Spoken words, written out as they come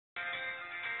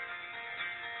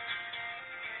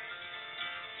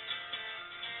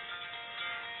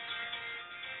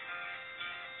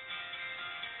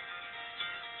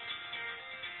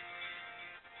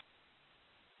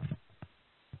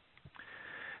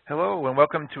Hello and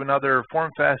welcome to another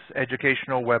Formfast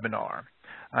educational webinar.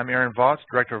 I'm Aaron Voss,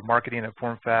 Director of Marketing at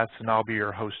Formfast, and I'll be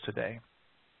your host today.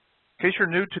 In case you're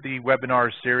new to the webinar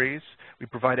series, we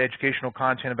provide educational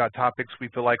content about topics we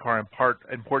feel like are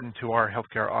important to our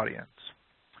healthcare audience.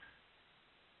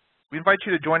 We invite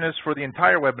you to join us for the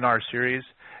entire webinar series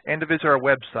and to visit our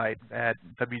website at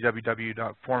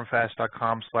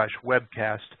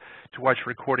www.formfast.com/webcast to watch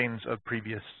recordings of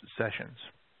previous sessions.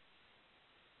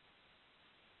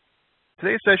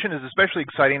 Today's session is especially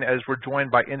exciting as we're joined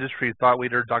by industry thought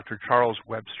leader Dr. Charles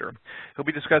Webster. He'll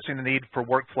be discussing the need for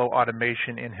workflow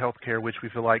automation in healthcare, which we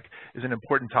feel like is an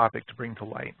important topic to bring to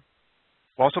light.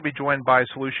 We'll also be joined by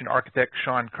solution architect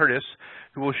Sean Curtis,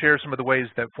 who will share some of the ways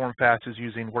that Formfast is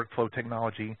using workflow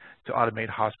technology to automate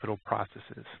hospital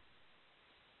processes.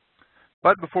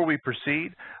 But before we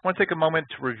proceed, I want to take a moment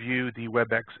to review the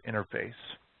WebEx interface.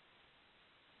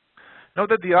 Note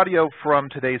that the audio from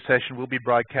today's session will be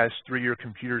broadcast through your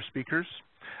computer speakers.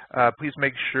 Please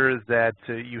make sure that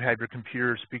you have your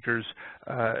computer speakers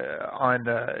on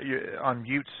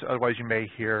mute, otherwise you may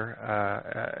hear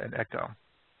an echo.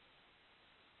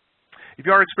 If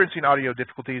you are experiencing audio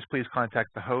difficulties, please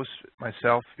contact the host,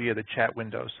 myself, via the chat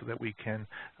window so that we can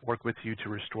work with you to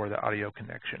restore the audio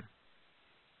connection.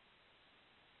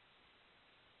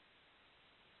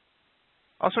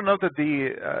 Also note that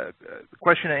the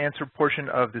question and answer portion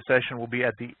of the session will be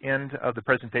at the end of the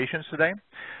presentations today.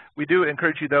 We do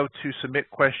encourage you, though, to submit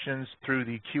questions through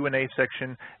the Q&A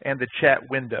section and the chat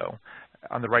window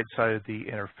on the right side of the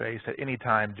interface at any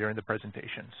time during the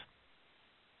presentations.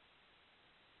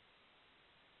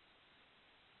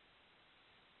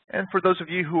 And for those of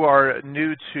you who are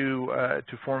new to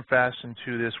Formfast and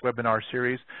to this webinar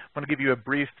series, I want to give you a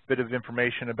brief bit of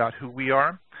information about who we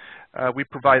are. We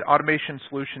provide automation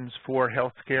solutions for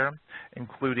healthcare,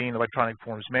 including electronic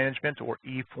forms management, or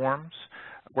eForms.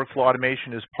 Workflow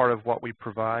automation is part of what we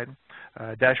provide.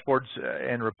 Dashboards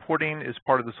and reporting is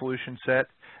part of the solution set,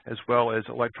 as well as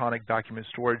electronic document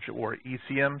storage, or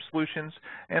ECM solutions,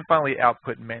 and finally,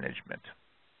 output management.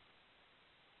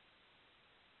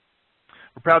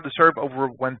 We're proud to serve over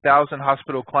 1,000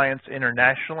 hospital clients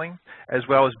internationally, as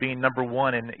well as being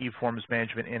 #1 in eForms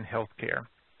management in healthcare.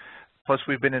 Plus,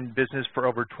 we've been in business for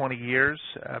over 20 years,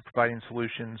 providing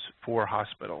solutions for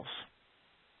hospitals.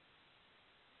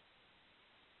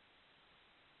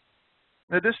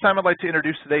 At this time, I'd like to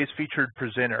introduce today's featured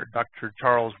presenter, Dr.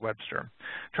 Charles Webster.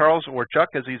 Charles, or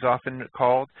Chuck as he's often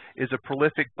called, is a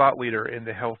prolific thought leader in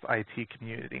the health IT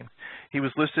community. He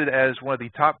was listed as one of the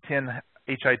top 10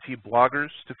 HIT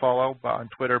bloggers to follow on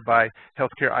Twitter by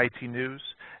Healthcare IT News,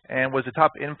 and was a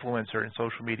top influencer in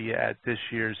social media at this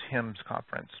year's HIMSS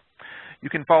conference. You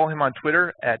can follow him on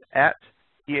Twitter at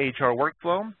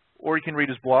 @EHRWorkflow, or you can read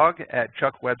his blog at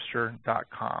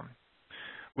chuckwebster.com.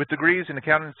 With degrees in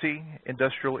accountancy,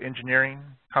 industrial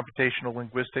engineering, computational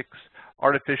linguistics,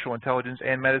 artificial intelligence,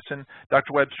 and medicine,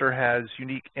 Dr. Webster has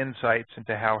unique insights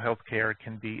into how healthcare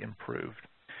can be improved.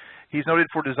 He's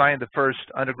noted for designing the first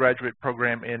undergraduate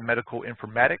program in medical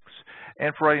informatics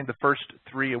and for writing the first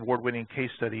 3 award-winning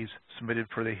case studies submitted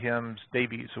for the HIMSS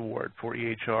Davies Award for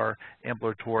EHR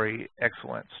Ambulatory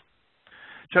Excellence.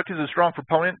 Chuck is a strong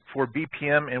proponent for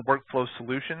BPM and workflow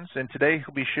solutions, and today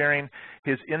he'll be sharing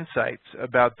his insights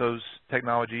about those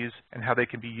technologies and how they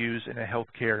can be used in a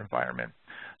healthcare environment.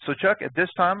 So Chuck, at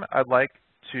this time, I'd like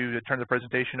to turn the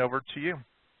presentation over to you.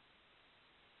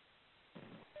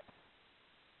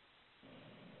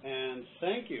 And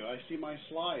thank you. I see my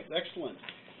slides. Excellent.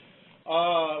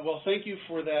 Well, thank you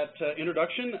for that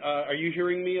introduction. Are you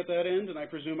hearing me at that end, and I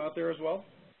presume out there as well?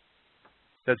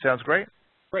 That sounds great.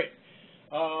 Great.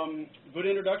 Good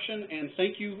introduction, and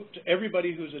thank you to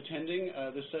everybody who's attending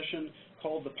this session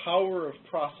called The Power of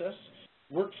Process,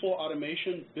 Workflow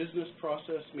Automation, Business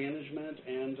Process Management,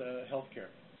 and Healthcare.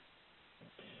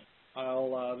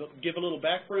 I'll give a little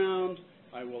background.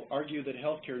 I will argue that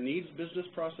healthcare needs business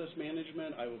process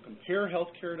management. I will compare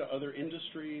healthcare to other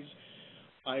industries.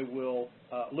 I will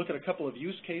look at a couple of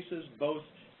use cases, both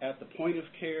at the point of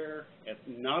care,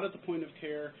 not at the point of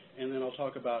care, and then I'll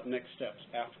talk about next steps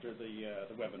after the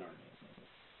webinar.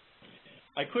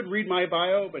 I could read my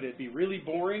bio, but it'd be really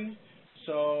boring,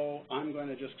 so I'm going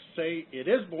to just say it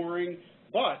is boring,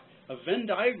 but a Venn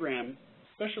diagram,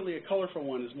 especially a colorful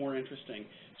one, is more interesting.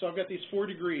 So I've got these 4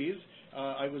 degrees.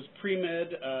 I was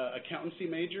pre-med accountancy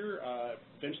major,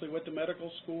 eventually went to medical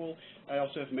school. I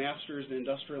also have masters in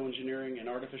industrial engineering and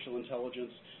artificial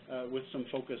intelligence with some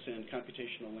focus in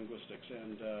computational linguistics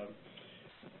and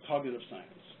cognitive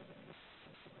science.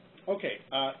 Okay,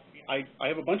 I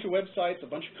have a bunch of websites, a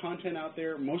bunch of content out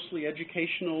there, mostly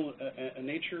educational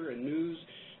nature and news.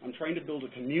 I'm trying to build a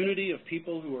community of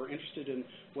people who are interested in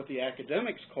what the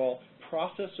academics call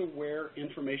process-aware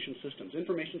information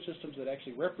systems that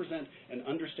actually represent and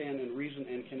understand and reason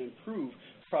and can improve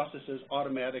processes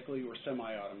automatically or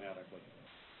semi-automatically.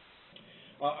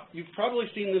 You've probably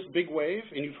seen this big wave,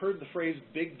 and you've heard the phrase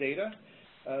big data.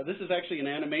 This is actually an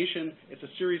animation. It's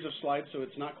a series of slides, so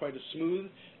it's not quite as smooth,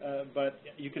 but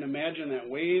you can imagine that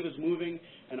wave is moving,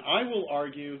 and I will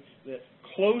argue that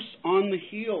close on the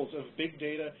heels of big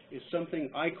data is something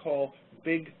I call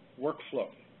big workflow.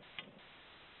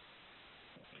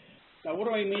 Now, what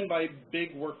do I mean by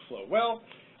big workflow? Well,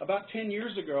 about 10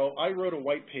 years ago, I wrote a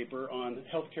white paper on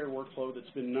healthcare workflow that's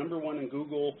been #1 in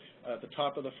Google at the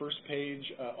top of the first page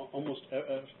almost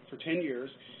for 10 years.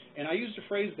 And I used a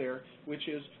phrase there, which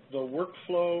is the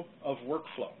workflow of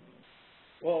workflow.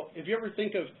 Well, if you ever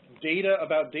think of data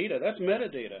about data, that's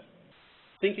metadata.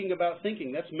 Thinking about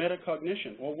thinking, that's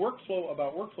metacognition. Well, workflow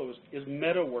about workflow is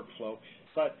meta workflow,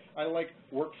 but I like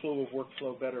workflow of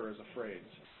workflow better as a phrase.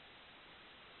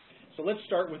 So let's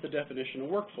start with the definition of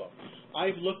workflow.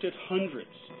 I've looked at hundreds,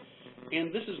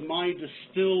 and this is my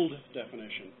distilled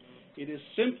definition. It is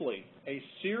simply a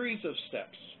series of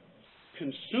steps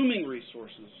consuming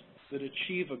resources that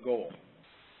achieve a goal.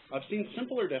 I've seen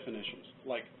simpler definitions,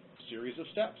 like series of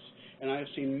steps, and I have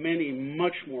seen many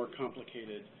much more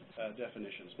complicated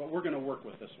definitions, but we're going to work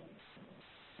with this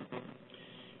one.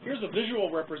 Here's a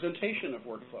visual representation of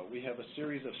workflow. We have a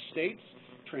series of states,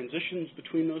 transitions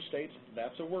between those states.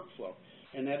 That's a workflow,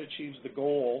 and that achieves the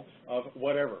goal of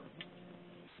whatever.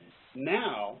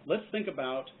 Now, let's think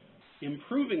about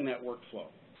improving that workflow.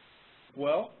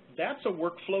 Well, that's a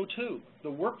workflow too. The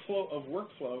workflow of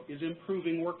workflow is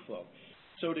improving workflow.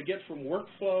 So to get from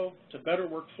workflow to better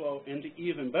workflow and to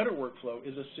even better workflow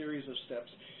is a series of steps.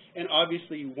 And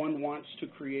obviously, one wants to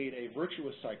create a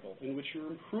virtuous cycle in which you're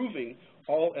improving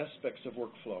all aspects of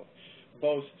workflow,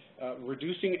 both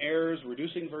reducing errors,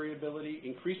 reducing variability,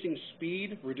 increasing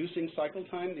speed, reducing cycle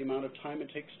time, the amount of time it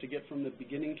takes to get from the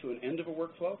beginning to an end of a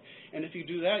workflow. And if you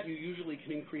do that, you usually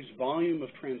can increase volume of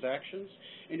transactions,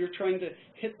 and you're trying to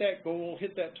hit that goal,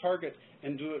 hit that target,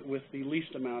 and do it with the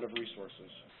least amount of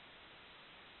resources.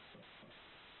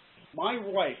 My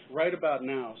wife, right about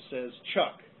now, says,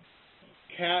 Chuck,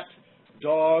 cat,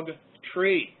 dog,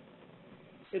 tree.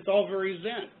 It's all very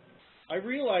zen. I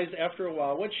realized after a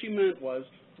while what she meant was,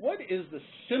 what is the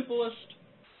simplest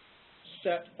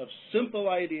set of simple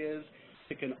ideas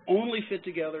that can only fit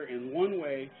together in one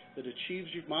way that achieves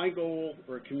my goal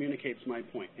or communicates my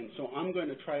point? And so I'm going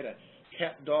to try to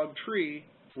cat, dog, tree,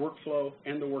 workflow,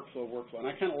 and the workflow of workflow. And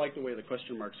I kind of like the way the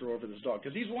question marks are over this dog,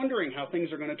 because he's wondering how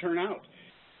things are going to turn out.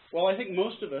 Well, I think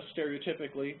most of us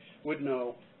stereotypically would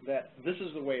know that this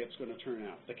is the way it's going to turn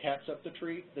out. The cat's up the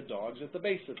tree, the dog's at the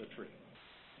base of the tree.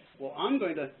 Well, I'm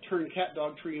going to turn cat,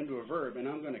 dog, tree into a verb, and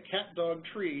I'm going to cat, dog,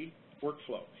 tree,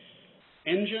 workflow.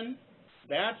 Engine,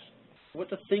 that's what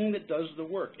the thing that does the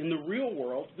work. In the real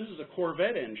world, this is a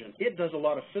Corvette engine. It does a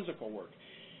lot of physical work.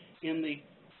 In the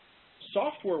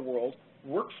software world,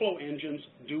 workflow engines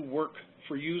do work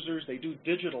for users. They do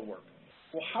digital work.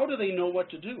 Well, how do they know what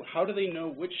to do? How do they know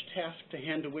which task to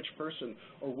hand to which person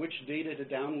or which data to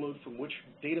download from which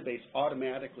database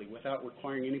automatically without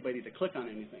requiring anybody to click on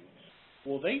anything?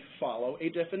 Well, they follow a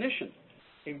definition,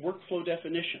 a workflow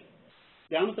definition.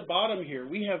 Down at the bottom here,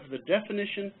 we have the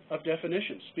definition of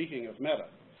definitions, speaking of meta.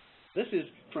 This is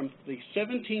from the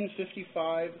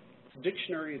 1755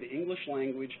 Dictionary of the English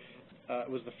Language. It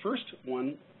was the first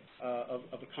one of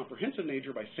a comprehensive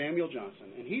nature by Samuel Johnson,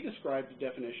 and he described the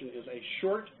definition as a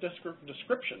short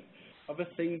description of a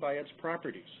thing by its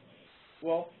properties.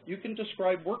 Well, you can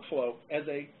describe workflow as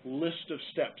a list of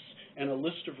steps and a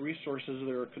list of resources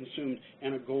that are consumed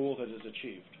and a goal that is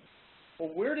achieved. Well,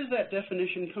 where does that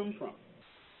definition come from?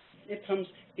 It comes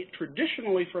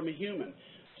traditionally from a human,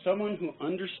 someone who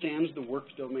understands the work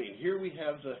domain. Here we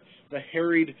have the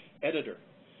harried editor,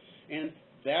 and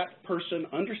that person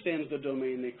understands the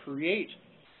domain. They create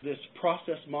this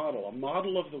process model, a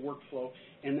model of the workflow,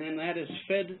 and then that is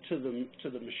fed to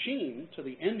the machine, to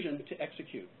the engine, to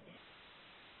execute.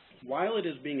 While it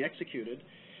is being executed,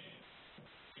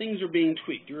 things are being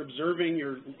tweaked. You're observing,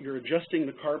 you're adjusting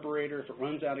the carburetor. If it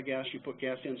runs out of gas, you put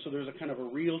gas in. So there's a kind of a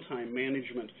real-time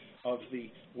management of the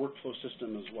workflow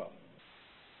system as well.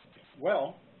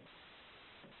 Well,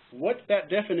 what that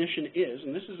definition is,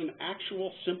 and this is an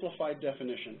actual simplified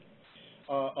definition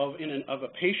of a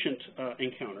patient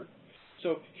encounter.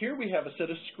 So here we have a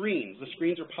set of screens. The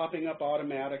screens are popping up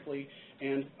automatically,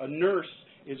 and a nurse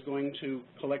is going to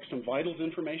collect some vitals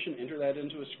information, enter that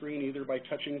into a screen either by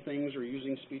touching things or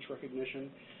using speech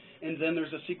recognition. And then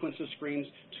there's a sequence of screens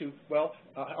to, well,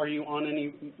 are you on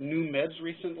any new meds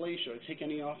recently? Should I take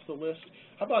any off the list?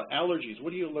 How about allergies?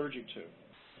 What are you allergic to?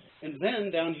 And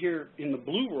then down here in the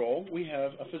blue roll, we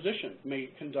have a physician may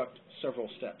conduct several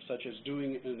steps, such as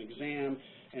doing an exam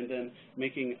and then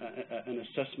making an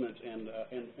assessment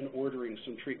and ordering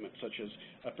some treatment, such as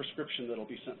a prescription that will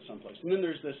be sent someplace. And then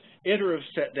there's this iterative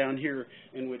set down here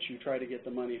in which you try to get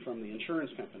the money from the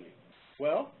insurance company.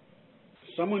 Well,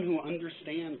 someone who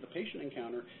understands the patient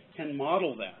encounter can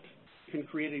model that, can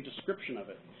create a description of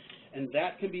it. And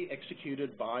that can be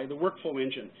executed by the workflow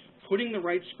engine, putting the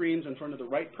right screens in front of the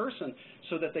right person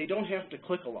so that they don't have to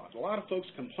click a lot. A lot of folks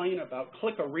complain about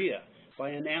clickorrhea,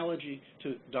 by analogy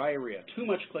to diarrhea, too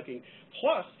much clicking.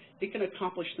 Plus, it can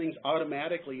accomplish things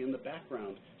automatically in the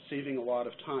background, saving a lot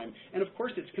of time. And of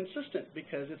course, it's consistent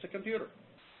because it's a computer.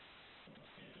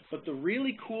 But the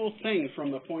really cool thing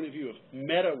from the point of view of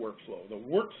meta workflow, the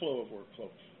workflow of workflow,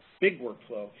 big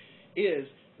workflow, is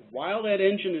while that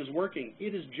engine is working,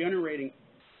 it is generating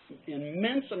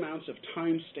immense amounts of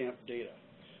time-stamped data.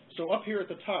 So up here at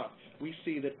the top, we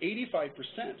see that 85%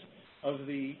 of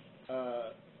the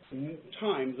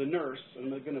time, the nurse,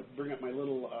 and I'm going to bring up my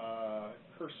little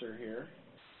cursor here.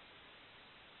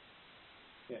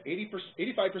 Yeah,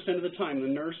 85% of the time, the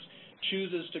nurse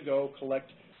chooses to go collect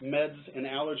meds and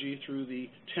allergy through the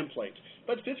template.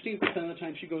 But 15% of the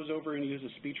time, she goes over and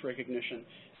uses speech recognition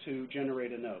to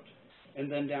generate a note. And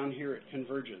then down here, it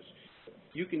converges.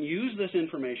 You can use this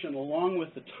information along with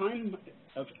the time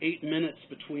of 8 minutes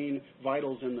between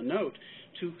vitals and the note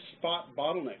to spot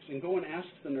bottlenecks and go and ask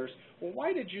the nurse, well,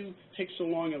 why did you take so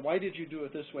long and why did you do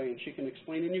it this way? And she can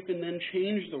explain, and you can then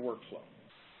change the workflow.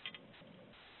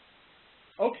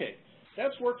 Okay,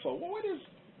 that's workflow. Well, what is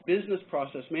business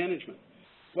process management?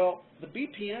 Well, the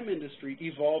BPM industry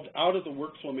evolved out of the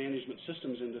workflow management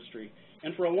systems industry,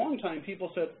 and for a long time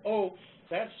people said, oh,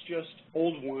 that's just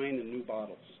old wine in new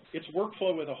bottles. It's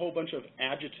workflow with a whole bunch of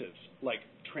adjectives like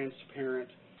transparent,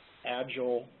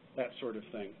 agile, that sort of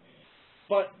thing.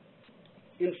 But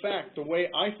in fact, the way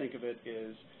I think of it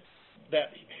is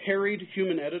that harried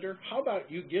human editor, how about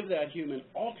you give that human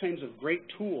all kinds of great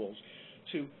tools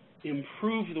to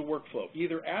improve the workflow,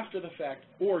 either after the fact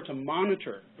or to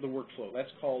monitor the workflow. That's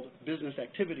called business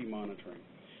activity monitoring.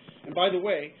 And by the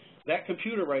way, that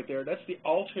computer right there, that's the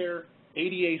Altair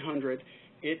 8800.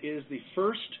 It is the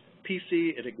first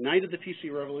PC. It ignited the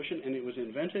PC revolution, and it was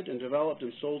invented and developed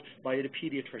and sold by a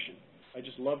pediatrician. I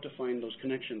just love to find those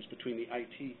connections between the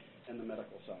IT and the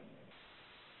medical side.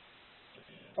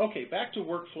 Okay, back to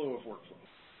workflow of workflow.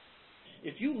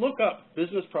 If you look up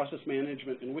business process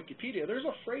management in Wikipedia, there's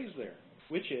a phrase there,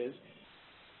 which is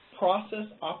process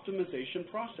optimization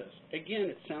process. Again,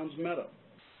 it sounds meta.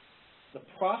 The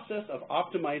process of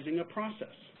optimizing a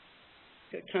process.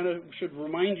 It kind of should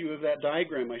remind you of that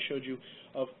diagram I showed you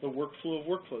of the workflow of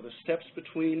workflow, the steps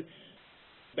between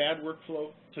bad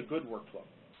workflow to good workflow.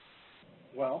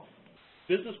 Well,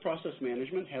 business process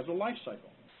management has a life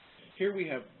cycle. Here we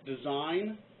have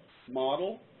design,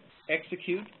 model,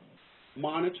 execute,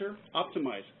 monitor,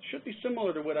 optimize. Should be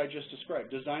similar to what I just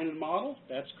described. Design and model,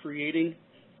 that's creating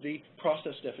the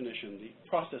process definition, the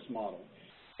process model.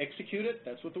 Execute it,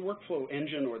 that's what the workflow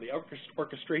engine or the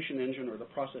orchestration engine or the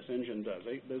process engine does.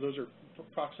 Those are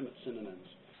approximate synonyms.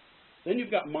 Then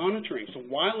you've got monitoring. So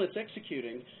while it's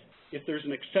executing, if there's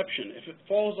an exception, if it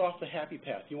falls off the happy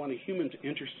path, you want a human to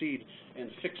intercede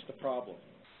and fix the problem.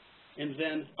 And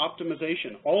then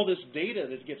optimization. All this data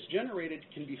that gets generated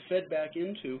can be fed back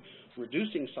into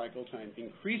reducing cycle time,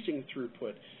 increasing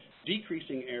throughput,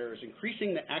 decreasing errors,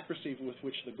 increasing the accuracy with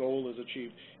which the goal is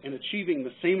achieved, and achieving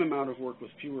the same amount of work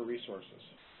with fewer resources.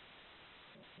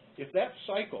 If that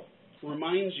cycle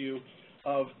reminds you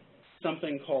of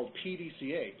something called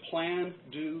PDCA, plan,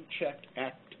 do, check,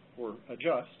 act, or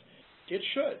adjust, it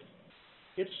should.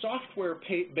 It's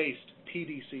software-based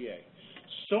PDCA.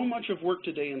 So much of work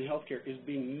today in healthcare is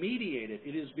being mediated.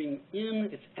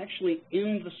 It's actually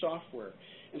in the software.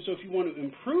 And so if you want to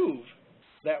improve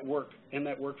that work and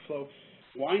that workflow,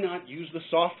 why not use the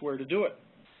software to do it?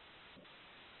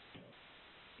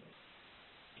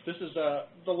 This is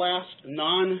the last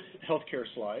non-healthcare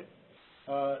slide.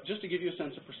 Just to give you a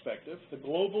sense of perspective, the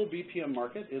global BPM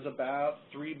market is about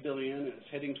 $3 billion, and it's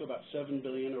heading to about $7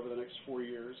 billion over the next 4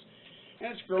 years,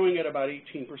 and it's growing at about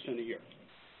 18% a year.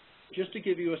 Just to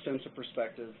give you a sense of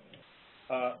perspective,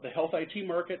 the health IT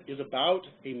market is about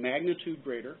a magnitude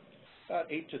greater, about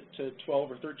 8 to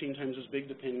 12 or 13 times as big,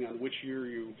 depending on which year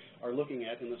you are looking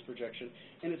at in this projection,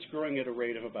 and it's growing at a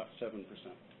rate of about 7%.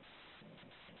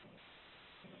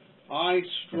 I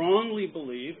strongly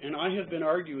believe, and I have been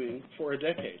arguing for a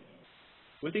decade,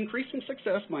 with increasing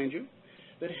success, mind you,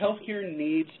 that healthcare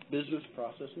needs business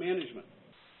process management.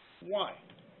 Why?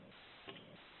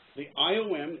 The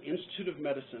IOM, Institute of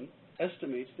Medicine,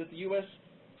 estimates that the U.S.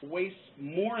 wastes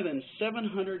more than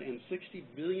 $760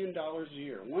 billion a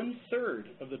year, 1/3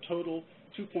 of the total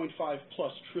 $2.5+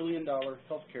 trillion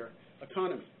healthcare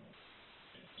economy.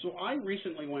 So I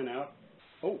recently went out,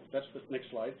 oh, that's the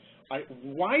next slide.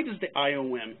 Why does the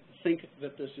IOM think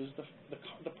that this is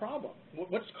the problem?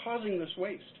 What's causing this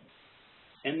waste?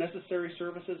 Unnecessary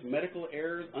services, medical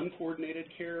errors, uncoordinated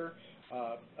care,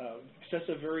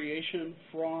 excessive variation,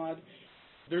 fraud.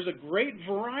 There's a great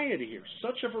variety here,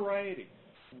 such a variety.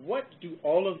 What do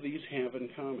all of these have in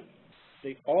common?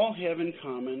 They all have in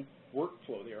common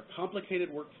workflow. They are complicated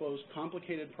workflows,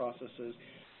 complicated processes,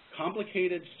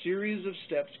 complicated series of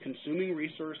steps consuming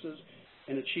resources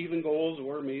and achieving goals,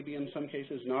 or maybe in some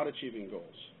cases not achieving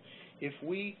goals. If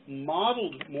we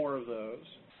modeled more of those,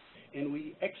 and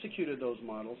we executed those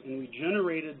models, and we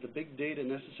generated the big data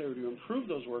necessary to improve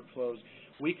those workflows,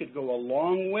 we could go a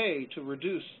long way to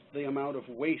reduce the amount of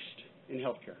waste in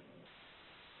healthcare.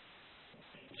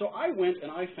 So I went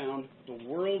and I found the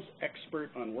world's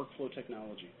expert on workflow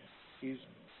technology. He's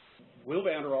Will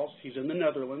van der Waals. He's in the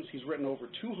Netherlands. He's written over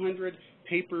 200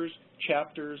 papers,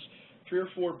 chapters, 3 or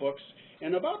 4 books,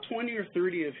 and about 20 or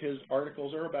 30 of his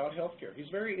articles are about healthcare. He's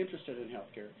very interested in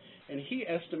healthcare, and he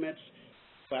estimates,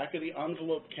 back of the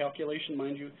envelope calculation,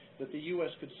 mind you, that the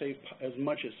U.S. could save as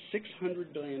much as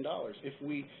 $600 billion if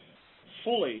we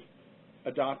fully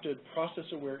adopted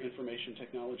process-aware information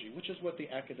technology, which is what the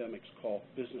academics call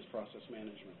business process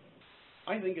management.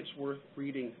 I think it's worth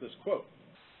reading this quote.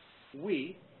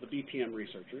 We, the BPM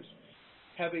researchers,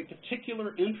 have a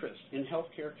particular interest in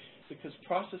healthcare because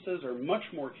processes are much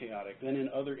more chaotic than in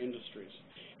other industries,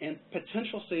 and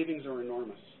potential savings are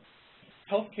enormous.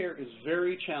 Healthcare is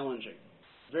very challenging,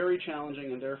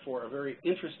 and therefore a very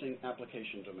interesting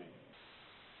application domain.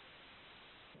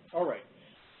 All right,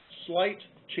 slight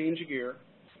change of gear.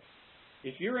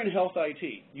 If you're in health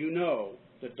IT, you know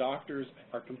that doctors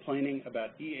are complaining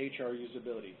about EHR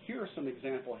usability. Here are some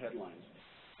example headlines.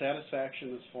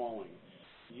 Satisfaction is falling.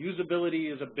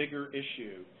 Usability is a bigger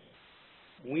issue.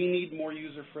 We need more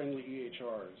user-friendly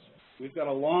EHRs. We've got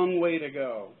a long way to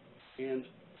go. And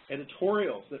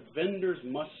editorials that vendors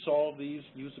must solve these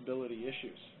usability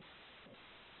issues.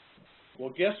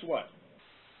 Well, guess what?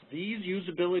 These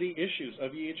usability issues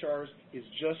of EHRs is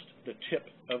just the tip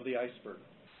of the iceberg.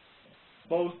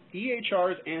 Both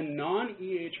EHRs and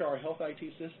non-EHR health IT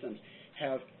systems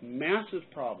have massive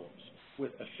problems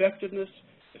with effectiveness,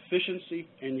 efficiency,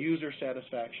 and user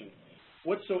satisfaction.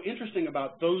 What's so interesting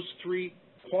about those 3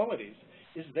 qualities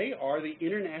is they are the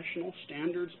International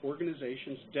Standards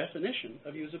Organization's definition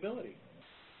of usability.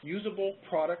 Usable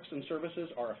products and services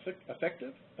are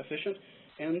effective, efficient,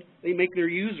 and they make their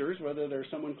users, whether they're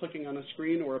someone clicking on a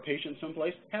screen or a patient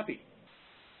someplace, happy.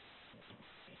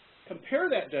 Compare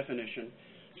that definition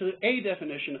to a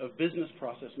definition of business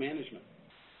process management.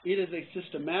 It is a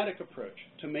systematic approach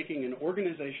to making an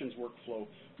organization's workflow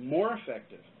more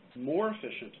effective, more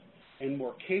efficient, and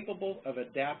more capable of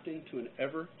adapting to an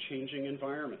ever-changing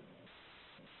environment.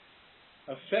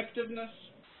 Effectiveness,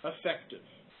 effective.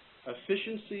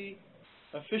 Efficiency,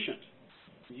 efficient.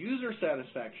 User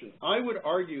satisfaction. I would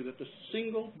argue that the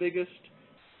single biggest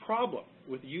problem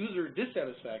with user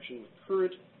dissatisfaction with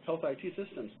current health IT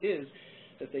systems is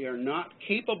that they are not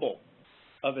capable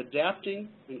of adapting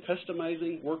and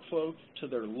customizing workflow to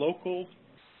their local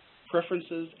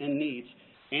preferences and needs,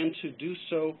 and to do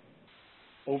so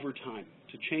over time,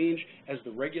 to change as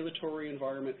the regulatory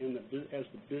environment and as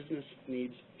the business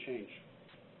needs change.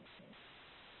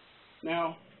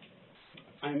 Now,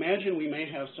 I imagine we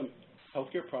may have some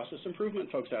healthcare process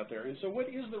improvement folks out there, and so what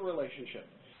is the relationship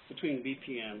between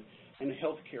BPM and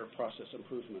healthcare process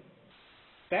improvement?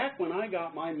 Back when I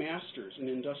got my master's in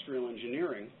industrial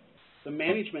engineering, the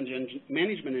management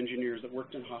engineers that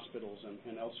worked in hospitals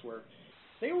and elsewhere,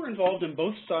 they were involved in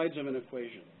both sides of an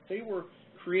equation. They were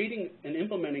creating and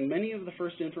implementing many of the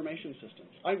first information systems.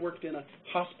 I worked in a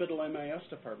hospital MIS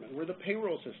department where the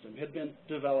payroll system had been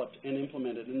developed and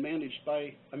implemented and managed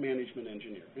by a management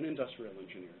engineer, an industrial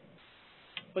engineer.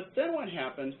 But then what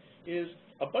happened is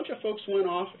a bunch of folks went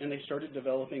off and they started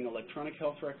developing electronic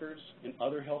health records and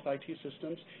other health IT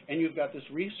systems, and you've got this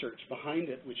research behind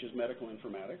it, which is medical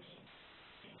informatics.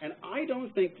 And I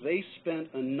don't think they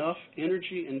spent enough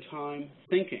energy and time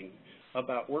thinking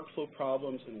about workflow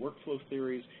problems and workflow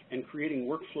theories and creating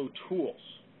workflow tools.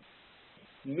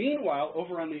 Meanwhile,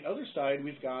 over on the other side,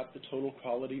 we've got the total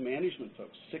quality management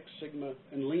folks, Six Sigma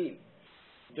and Lean.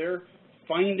 They're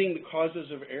finding the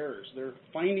causes of errors. They're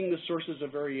finding the sources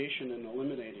of variation and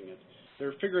eliminating it.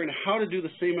 They're figuring out how to do the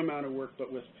same amount of work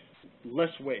but with less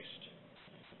waste.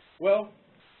 Well,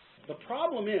 the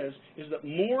problem is that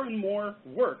more and more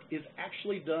work is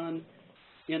actually done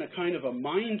in a kind of a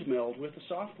mind meld with the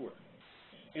software.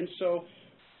 And so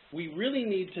we really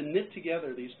need to knit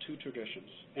together these two traditions.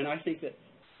 And I think that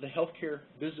the healthcare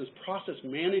business process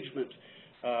management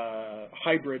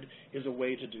hybrid is a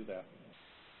way to do that.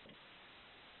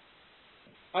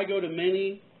 I go to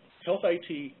many health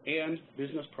IT and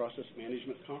business process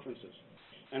management conferences,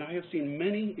 and I have seen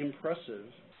many impressive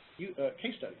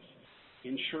case studies.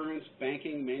 Insurance,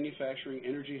 banking, manufacturing,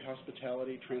 energy,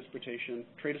 hospitality, transportation,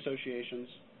 trade associations.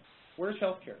 Where's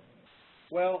healthcare?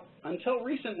 Well, until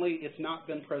recently, it's not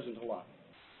been present a lot,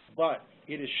 but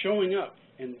it is showing up,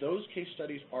 and those case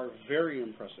studies are very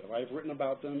impressive. I've written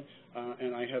about them,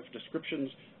 and I have descriptions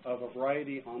of a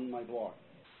variety on my blog.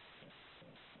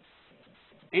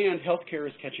 And healthcare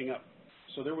is catching up.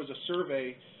 So there was a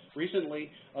survey recently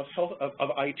of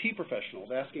IT professionals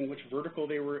asking which vertical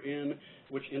they were in,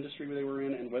 which industry they were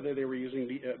in, and whether they were using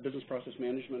business process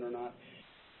management or not.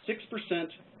 6%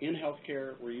 in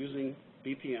healthcare were using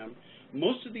BPM.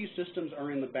 Most of these systems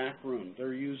are in the back room.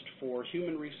 They're used for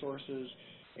human resources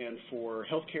and for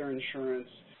healthcare insurance,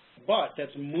 but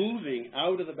that's moving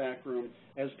out of the back room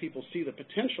as people see the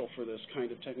potential for this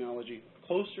kind of technology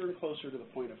closer and closer to the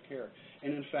point of care.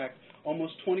 And in fact,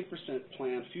 almost 20%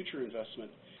 plan future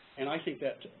investment, and I think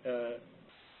that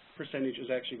percentage is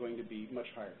actually going to be much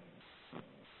higher.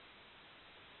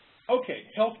 Okay,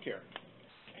 healthcare.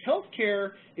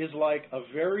 Healthcare is like a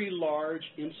very large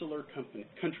insular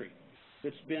country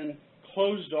that's been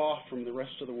closed off from the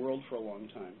rest of the world for a long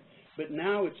time, but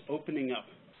now it's opening up.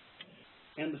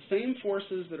 And the same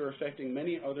forces that are affecting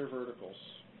many other verticals,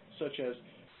 such as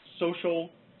social,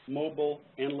 mobile,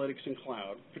 analytics, and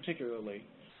cloud, particularly,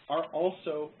 are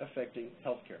also affecting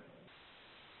healthcare.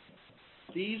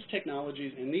 These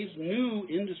technologies and these new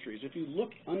industries, if you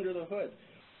look under the hood,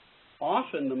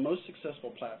 often the most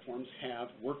successful platforms have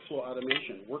workflow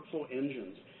automation, workflow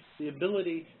engines, the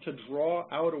ability to draw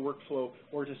out a workflow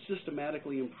or to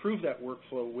systematically improve that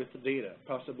workflow with the data,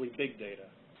 possibly big data.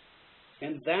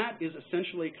 And that is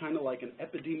essentially kind of like an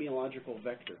epidemiological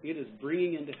vector. It is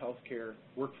bringing into healthcare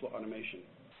workflow automation,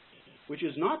 which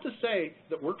is not to say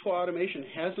that workflow automation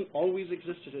hasn't always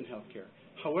existed in healthcare.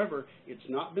 However, it's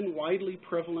not been widely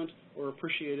prevalent or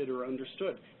appreciated or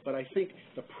understood. But I think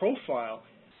the profile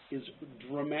is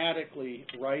dramatically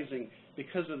rising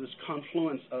because of this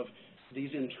confluence of these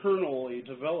internally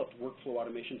developed workflow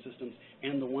automation systems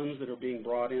and the ones that are being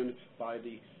brought in by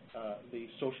the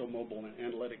social, mobile,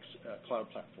 and analytics cloud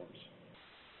platforms.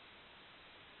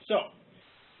 So,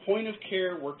 point of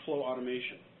care workflow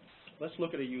automation. Let's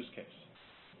look at a use case.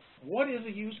 What is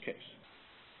a use case?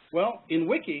 Well, in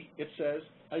Wiki, it says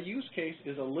a use case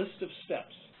is a list of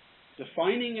steps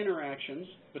defining interactions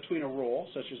between a role,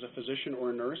 such as a physician or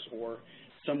a nurse or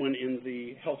someone in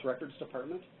the health records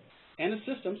department, and a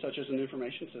system, such as an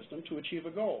information system, to achieve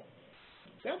a goal.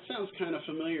 That sounds kind of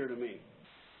familiar to me.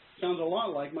 Sounds a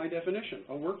lot like my definition.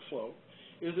 A workflow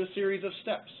is a series of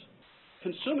steps,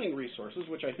 consuming resources,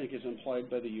 which I think is implied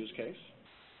by the use case,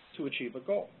 to achieve a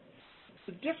goal.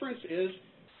 The difference is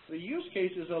the use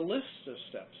case is a list of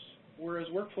steps, whereas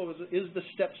workflow is the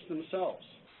steps themselves.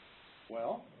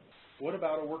 Well, what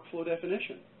about a workflow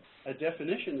definition? A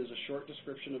definition is a short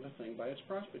description of a thing by its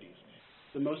properties.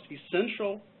 The most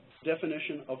essential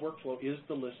definition of workflow is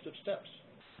the list of steps.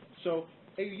 So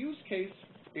a use case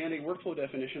and a workflow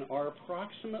definition are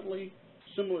approximately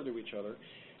similar to each other,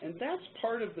 and that's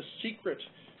part of the secret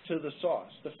to the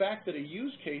sauce. The fact that a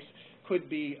use case could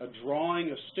be a drawing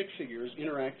of stick figures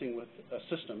interacting with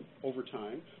a system over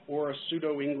time, or a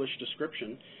pseudo-English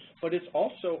description, but it's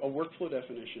also a workflow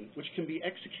definition, which can be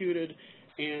executed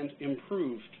and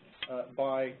improved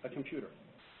by a computer.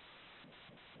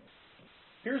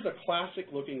 Here's a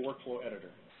classic-looking workflow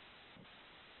editor.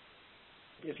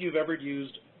 If you've ever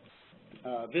used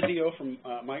Visio from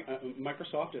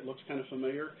Microsoft, it looks kind of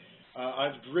familiar.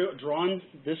 I've drawn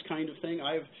this kind of thing.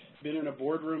 I've been in a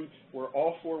boardroom where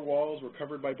all four walls were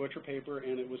covered by butcher paper,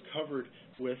 and it was covered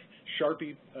with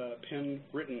Sharpie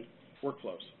pen-written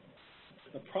workflows.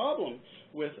 The problem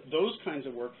with those kinds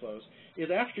of workflows is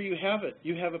after you have it,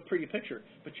 you have a pretty picture,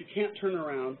 but you can't turn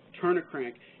around, turn a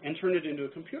crank, and turn it into a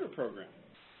computer program.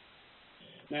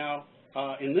 Now,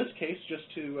 in this case, just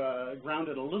to ground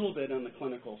it a little bit on the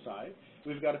clinical side,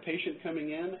 we've got a patient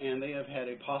coming in, and they have had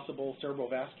a possible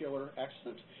cerebrovascular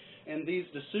accident. And these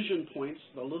decision points,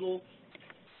 the little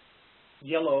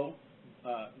yellow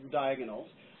diagonals,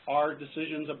 are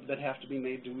decisions that have to be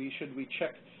made. Should we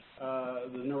check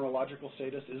the neurological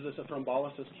status? Is this a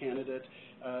thrombolysis candidate?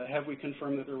 Have we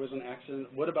confirmed that there was an accident?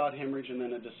 What about hemorrhage? And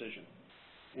then a decision.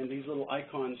 And these little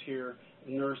icons here,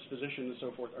 nurse, physician, and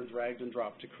so forth, are dragged and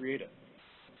dropped to create it.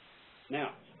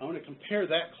 Now, I want to compare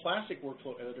that classic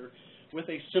workflow editor with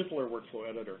a simpler workflow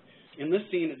editor. In this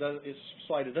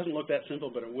slide, it doesn't look that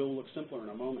simple, but it will look simpler in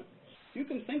a moment. You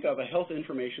can think of a health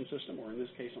information system, or in this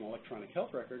case, an electronic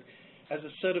health record, as a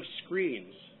set of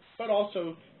screens, but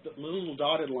also the little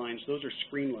dotted lines, those are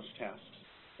screenless tasks.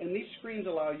 And these screens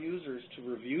allow users to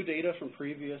review data from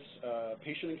previous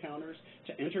patient encounters,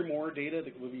 to enter more data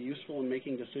that will be useful in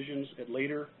making decisions at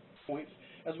later points,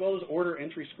 as well as order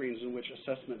entry screens in which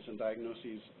assessments and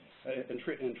diagnoses and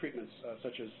treatments,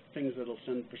 such as things that will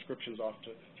send prescriptions off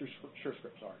through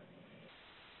SureScripts are.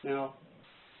 Now,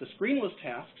 the screenless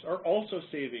tasks are also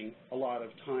saving a lot of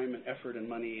time and effort and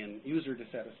money and user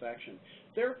dissatisfaction.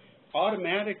 They're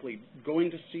automatically going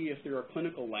to see if there are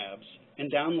clinical labs and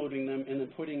downloading them and then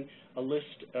putting a list,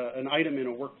 an item in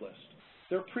a work list.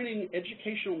 They're printing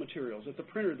educational materials at the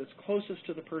printer that's closest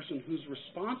to the person who's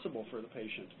responsible for the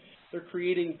patient. They're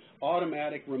creating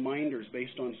automatic reminders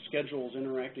based on schedules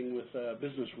interacting with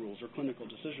business rules or clinical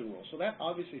decision rules. So that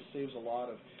obviously saves a lot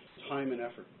of time and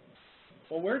effort.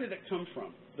 Well, where did it come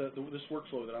from, this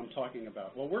workflow that I'm talking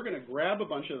about? Well, we're going to grab a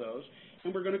bunch of those,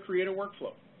 and we're going to create a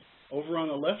workflow. Over on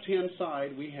the left-hand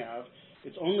side, we have,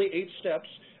 it's only 8 steps.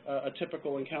 A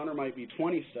typical encounter might be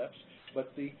 20 steps,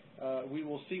 but we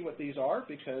will see what these are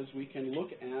because we can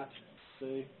look at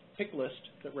the pick list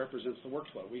that represents the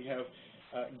workflow. We have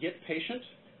get patient,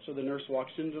 so the nurse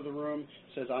walks into the room,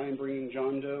 says, I am bringing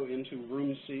John Doe into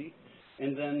room C,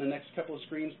 and then the next couple of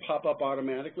screens pop up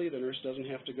automatically. The nurse doesn't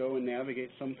have to go and navigate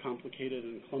some complicated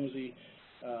and clumsy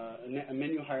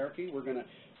menu hierarchy. We're going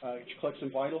to collect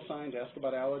some vital signs, ask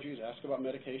about allergies, ask about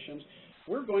medications.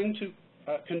 We're going to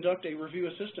conduct a review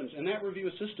of systems, and that review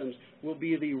of systems will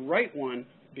be the right one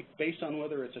based on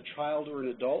whether it's a child or an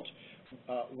adult,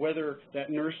 whether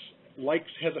that nurse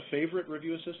has a favorite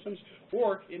review of systems,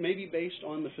 or it may be based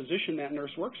on the physician that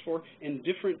nurse works for, and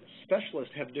different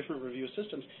specialists have different review of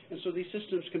systems. And so these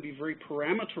systems can be very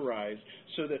parameterized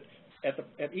so that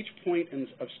at each point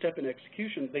of step in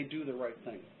execution, they do the right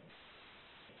thing.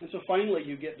 And so finally,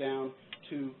 you get down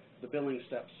to the billing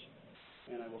steps.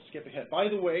 And I will skip ahead. By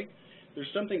the way, there's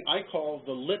something I call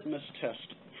the litmus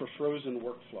test for frozen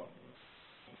workflow.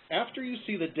 After you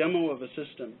see the demo of a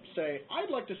system, say, I'd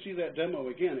like to see that demo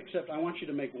again, except I want you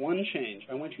to make one change.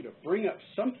 I want you to bring up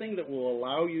something that will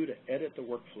allow you to edit the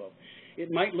workflow.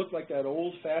 It might look like that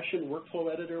old-fashioned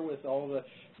workflow editor with all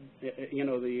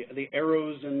the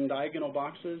arrows and diagonal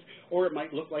boxes, or it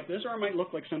might look like this, or it might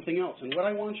look like something else. And what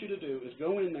I want you to do is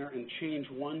go in there and change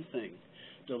one thing.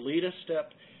 Delete a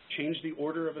step, change the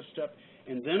order of a step,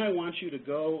 and then I want you to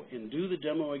go and do the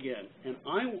demo again. And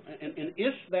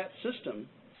if that system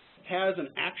has an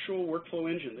actual workflow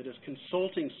engine that is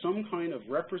consulting some kind of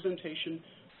representation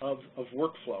of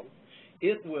workflow,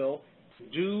 it will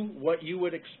do what you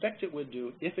would expect it would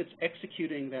do if it's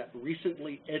executing that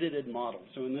recently edited model.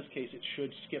 So in this case, it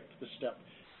should skip the step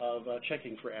of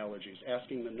checking for allergies,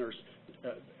 asking the nurse,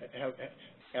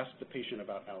 ask the patient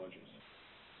about allergies.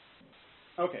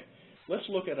 Okay, let's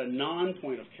look at a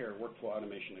non-point-of-care workflow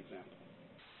automation example.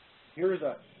 Here is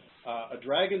a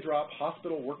drag and drop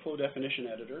hospital workflow definition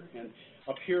editor, and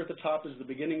up here at the top is the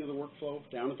beginning of the workflow,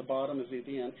 down at the bottom is at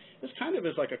the end. This kind of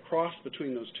is like a cross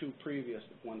between those two previous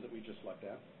ones that we just looked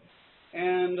at.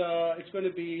 And it's going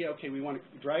to be, okay, we want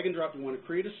to drag and drop, we want to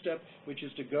create a step, which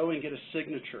is to go and get a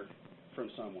signature from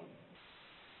someone.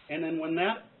 And then when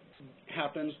that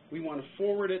happens, we want to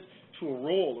forward it to a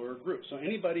role or a group. So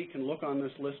anybody can look on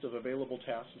this list of available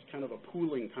tasks. It's kind of a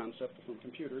pooling concept from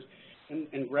computers,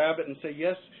 and grab it and say,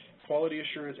 yes, quality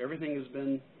assurance, everything has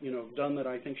been done that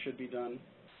I think should be done.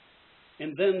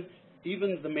 And then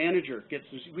even the manager gets,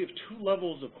 we have 2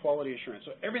 levels of quality assurance.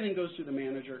 So everything goes through the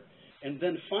manager. And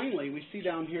then finally, we see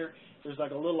down here, there's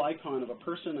like a little icon of a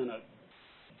person and an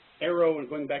arrow and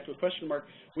going back to a question mark.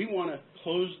 We want to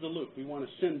close the loop. We want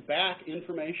to send back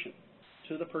information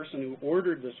to the person who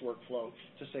ordered this workflow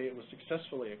to say it was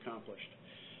successfully accomplished.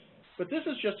 But this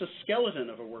is just a skeleton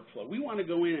of a workflow. We want to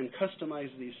go in and customize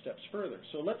these steps further.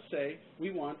 So let's say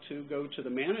we want to go to the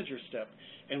manager step,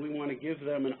 and we want to give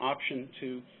them an option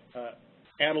to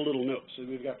add a little note. So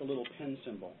we've got the little pen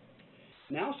symbol.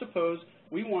 Now suppose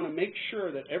we want to make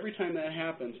sure that every time that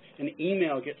happens, an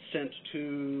email gets sent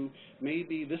to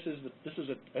maybe this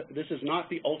is not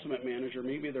the ultimate manager.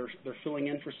 Maybe they're filling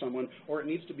in for someone, or it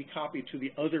needs to be copied to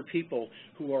the other people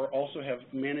who are also have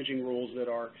managing roles that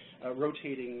are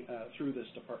rotating through this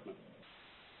department.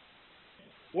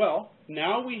 Well,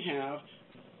 now we have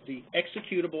the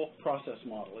executable process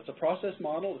model. It's a process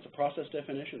model, it's a process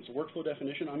definition, it's a workflow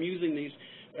definition. I'm using these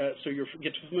so you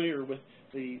get familiar with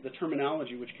the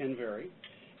terminology, which can vary.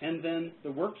 And then the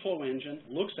workflow engine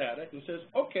looks at it and says,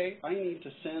 okay, I need to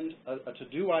send a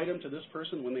to-do item to this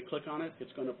person. When they click on it,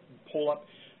 it's going to pull up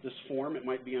this form. It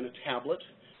might be on a tablet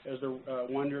as they're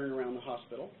wandering around the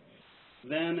hospital.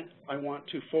 Then I want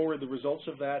to forward the results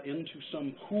of that into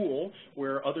some pool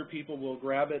where other people will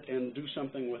grab it and do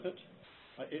something with it.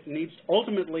 It needs,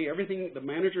 ultimately, everything, the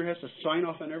manager has to sign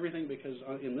off on everything because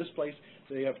in this place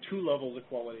they have 2 levels of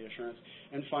quality assurance.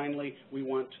 And finally, we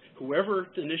want whoever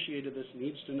initiated this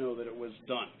needs to know that it was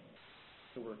done.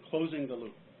 So we're closing the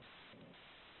loop.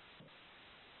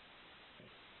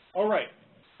 All right.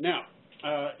 Now,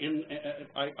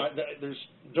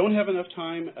 don't have enough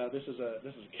time. This is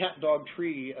a cat dog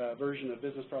tree version of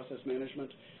business process management.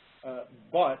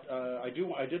 But I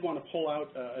did want to pull out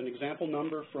an example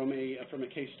number from a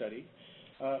case study,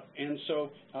 and so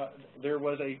there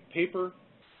was a paper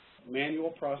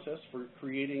manual process for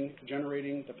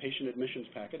generating the patient admissions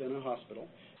packet in a hospital.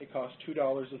 It cost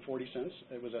 $2.40,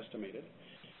 it was estimated.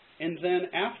 And then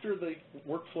after the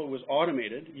workflow was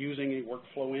automated using a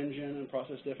workflow engine and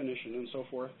process definition and so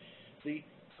forth, the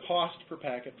cost per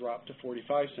packet dropped to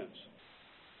 45 cents.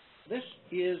 This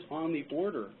is on the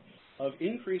order of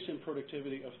increase in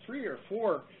productivity of 300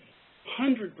 or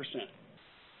 400%.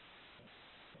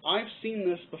 I've seen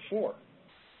this before.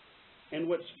 And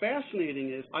what's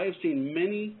fascinating is I have seen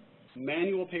many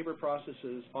manual paper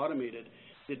processes automated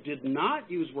that did not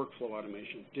use workflow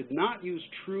automation, did not use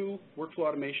true workflow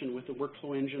automation with the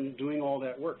workflow engine doing all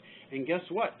that work. And guess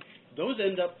what? Those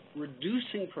end up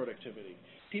reducing productivity.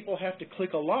 People have to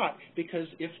click a lot because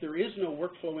if there is no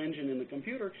workflow engine in the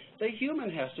computer, the human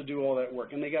has to do all that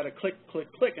work, and they got to click,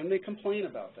 click, click, and they complain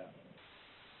about that.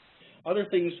 Other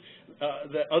things,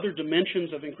 the other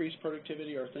dimensions of increased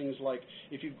productivity are things like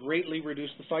if you greatly reduce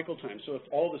the cycle time. So if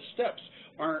all the steps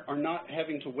are not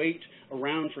having to wait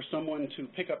around for someone to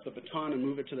pick up the baton and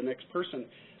move it to the next person,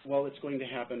 well, it's going to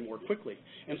happen more quickly.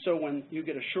 And so when you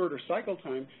get a shorter cycle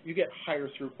time, you get higher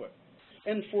throughput.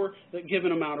 And for the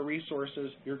given amount of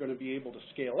resources, you're going to be able to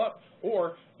scale up,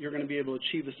 or you're going to be able to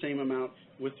achieve the same amount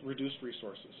with reduced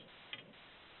resources.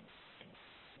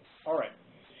 All right.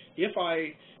 If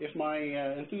my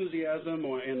enthusiasm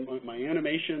and my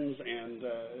animations and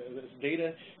this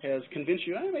data has convinced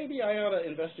you, maybe I ought to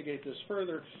investigate this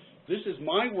further, this is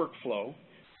my workflow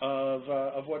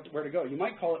of where to go. You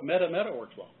might call it meta-meta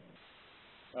workflow,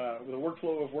 the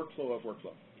workflow of workflow of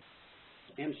workflow.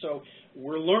 And so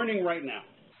we're learning right now.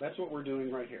 That's what we're doing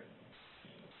right here.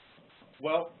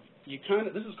 Well, this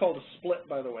is called a split,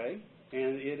 by the way,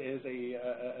 and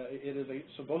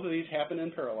so both of these happen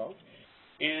in parallel.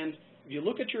 And you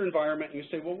look at your environment and you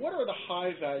say, well, what are the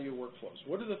high-value workflows?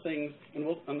 What are the things, and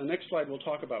on the next slide we'll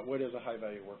talk about what is a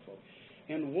high-value workflow.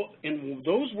 And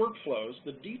those workflows,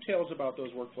 the details about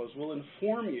those workflows will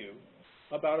inform you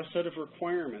about a set of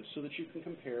requirements so that you can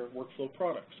compare workflow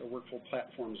products or workflow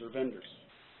platforms or vendors.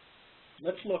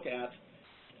 Let's look at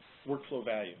workflow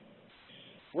value.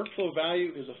 Workflow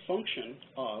value is a function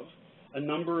of a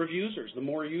number of users. The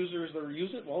more users that use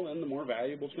it, well, then the more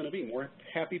valuable it's going to be. More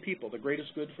happy people, the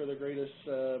greatest good for the greatest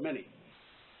many.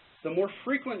 The more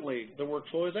frequently the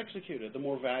workflow is executed, the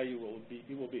more value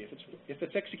it will be. If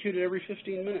it's executed every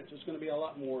 15 minutes, it's going to be a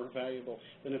lot more valuable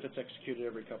than if it's executed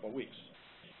every couple of weeks.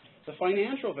 The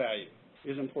financial value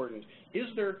is important. Is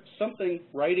there something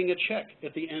writing a check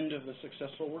at the end of the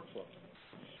successful workflow?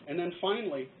 And then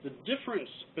finally, the difference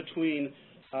between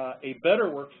a better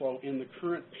workflow and the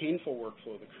current painful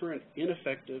workflow, the current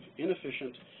ineffective,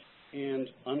 inefficient, and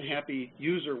unhappy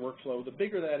user workflow, the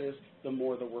bigger that is, the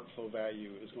more the workflow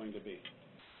value is going to be.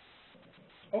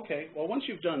 Okay, well, once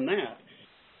you've done that,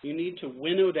 you need to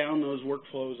winnow down those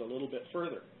workflows a little bit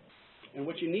further. And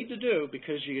what you need to do,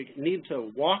 because you need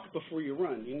to walk before you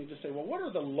run, you need to say, well, what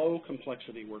are the low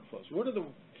complexity workflows? What are the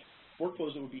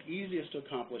workflows that would be easiest to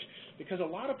accomplish? Because a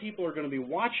lot of people are going to be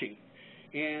watching,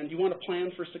 and you want to plan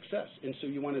for success. And so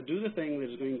you want to do the thing that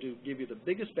is going to give you the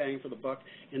biggest bang for the buck,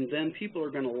 and then people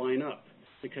are going to line up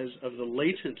because of the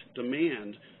latent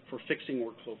demand for fixing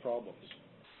workflow problems.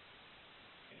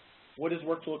 What is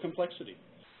workflow complexity?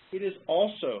 It is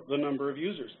also the number of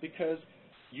users, because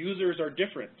users are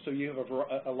different. So you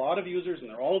have a lot of users, and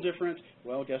they're all different.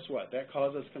 Well, guess what? That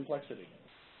causes complexity.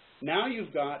 Now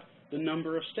you've got the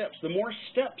number of steps. The more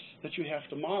steps that you have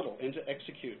to model and to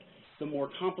execute, the more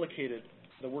complicated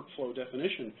the workflow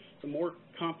definition, the more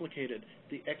complicated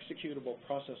the executable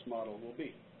process model will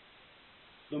be.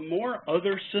 the more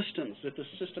other systems that the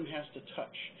system has to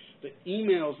touch, the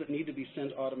emails that need to be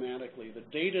sent automatically, the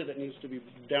data that needs to be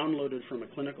downloaded from a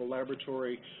clinical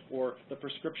laboratory, or the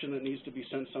prescription that needs to be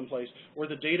sent someplace, or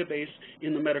the database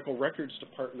in the medical records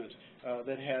department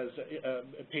that has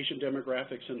patient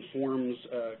demographics and forms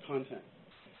content,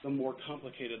 the more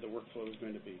complicated the workflow is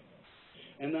going to be.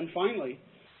 And then finally,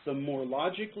 the more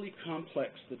logically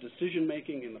complex the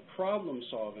decision-making and the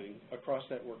problem-solving across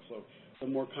that workflow, the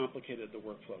more complicated the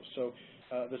workflow. So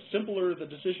the simpler the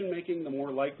decision-making, the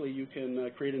more likely you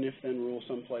can create an if-then rule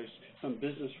someplace, some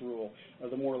business rule.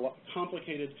 The more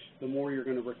complicated, the more you're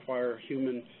going to require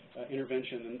human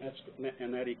intervention,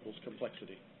 and that equals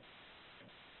complexity.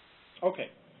 Okay,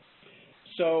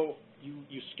 so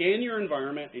you scan your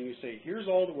environment and you say, here's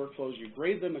all the workflows. You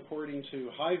grade them according to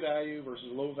high value versus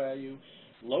low value,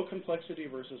 low complexity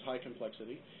versus high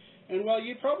complexity. And while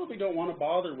you probably don't want to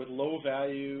bother with low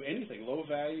value anything, low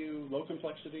value, low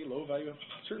complexity, low value,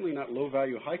 certainly not low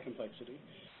value, high complexity,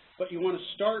 but you want to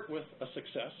start with a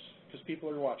success because people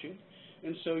are watching.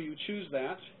 And so you choose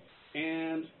that,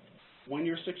 and when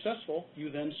you're successful,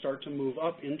 you then start to move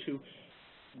up into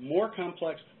more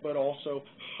complex but also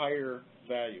higher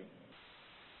value.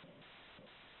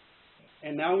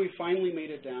 And now we finally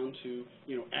made it down to,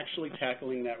 actually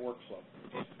tackling that workflow.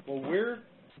 Well,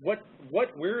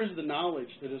 where is the knowledge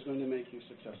that is going to make you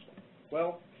successful?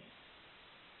 Well,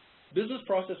 business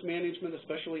process management,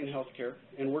 especially in healthcare,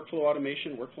 and workflow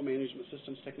automation, workflow management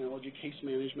systems technology, case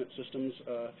management systems,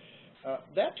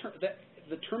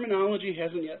 the terminology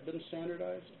hasn't yet been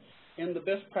standardized, and the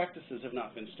best practices have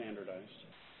not been standardized.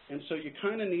 And so you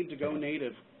kind of need to go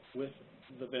native with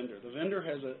the vendor. The vendor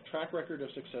has a track record of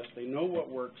success. They know what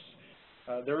works.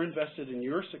 They're invested in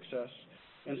your success.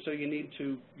 And so you need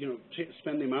to,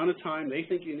 spend the amount of time they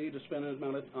think you need to spend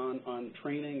on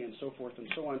training and so forth and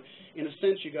so on. In a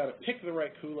sense, you got to pick the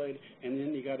right Kool-Aid, and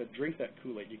then you got to drink that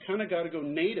Kool-Aid. You kind of got to go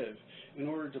native in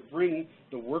order to bring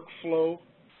the workflow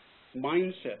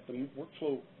mindset, the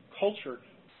workflow culture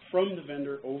from the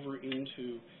vendor over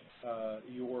into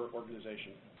your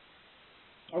organization.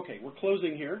 Okay, we're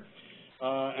closing here.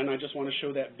 And I just want to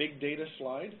show that big data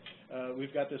slide.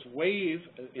 We've got this wave,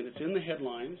 and it's in the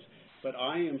headlines, but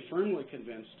I am firmly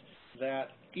convinced that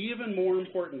even more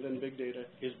important than big data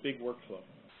is big workflow.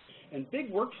 And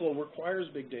big workflow requires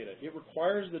big data. It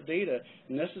requires the data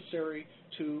necessary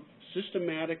to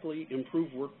systematically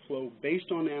improve workflow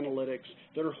based on analytics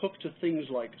that are hooked to things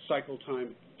like cycle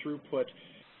time, throughput,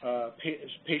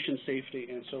 patient safety,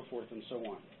 and so forth and so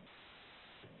on.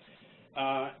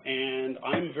 And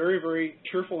I'm very, very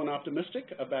cheerful and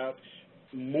optimistic about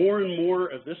more and more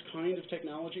of this kind of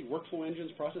technology, workflow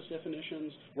engines, process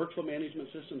definitions, workflow management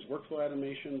systems, workflow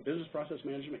automation, business process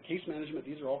management, case management.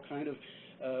 These are all kind of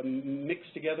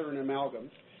mixed together in amalgam.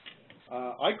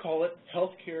 I call it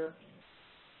healthcare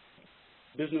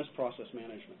business process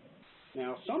management.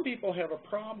 Now, some people have a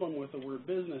problem with the word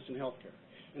business in healthcare,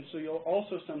 and so you'll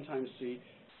also sometimes see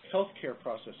healthcare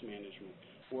process management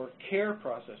or care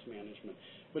process management.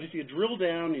 But if you drill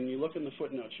down and you look in the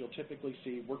footnotes, you'll typically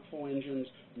see workflow engines,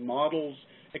 models,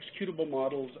 executable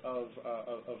models of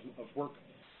work.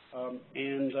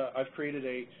 I've created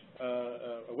a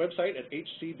website at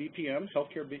HCBPM,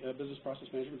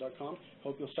 healthcarebusinessprocessmanagement.com.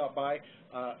 Hope you'll stop by.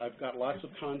 I've got lots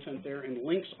of content there and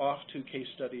links off to case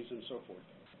studies and so forth.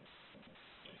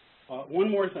 One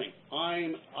more thing.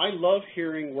 I love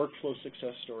hearing workflow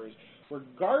success stories,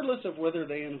 regardless of whether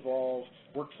they involve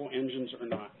workflow engines or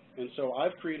not. And so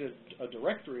I've created a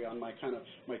directory on my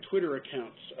Twitter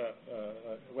account's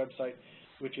website,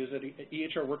 which is at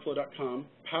ehrworkflow.com,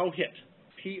 POWHIT,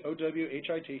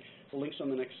 P-O-W-H-I-T. The link's on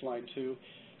the next slide, too.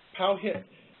 POWHIT,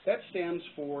 that stands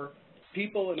for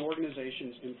People and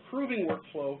Organizations Improving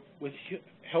Workflow with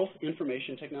Health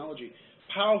Information Technology.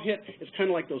 POWHIT is kind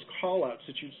of like those call-outs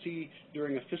that you'd see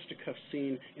during a fisticuff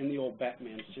scene in the old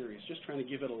Batman series, just trying to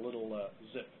give it a little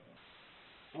zip.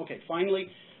 Okay, finally,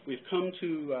 we've come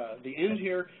to the end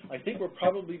here. I think we'll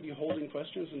probably be holding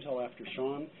questions until after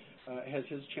Sean has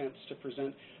his chance to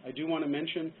present. I do want to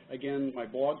mention, again, my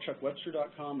blog,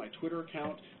 chuckwebster.com, my Twitter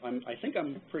account. I think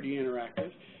I'm pretty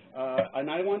interactive. And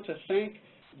I want to thank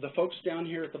the folks down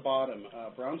here at the bottom,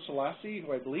 Brown Selassie,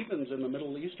 who I believe is in the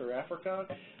Middle East or Africa,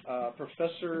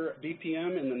 Professor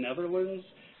BPM in the Netherlands,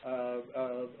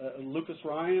 Lucas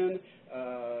Ryan,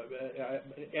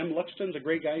 M. Luxton's a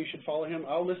great guy. You should follow him.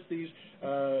 I'll list these.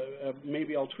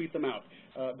 Maybe I'll tweet them out.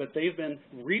 But they've been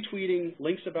retweeting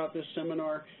links about this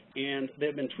seminar, and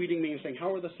they've been tweeting me and saying,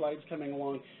 how are the slides coming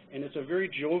along? And it's a very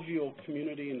jovial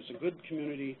community, and it's a good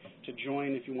community to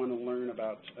join if you want to learn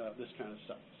about this kind of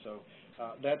stuff. So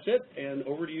that's it, and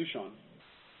over to you, Sean.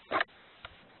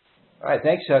 All right,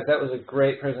 thanks, Chuck. That was a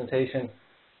great presentation,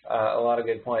 a lot of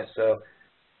good points. So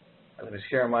I'm going to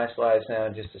share my slides now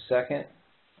in just a second.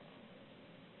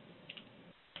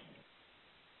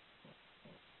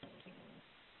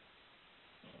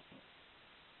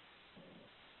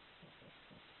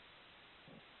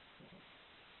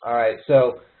 All right,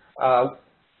 so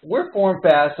we're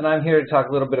Formfast, and I'm here to talk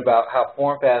a little bit about how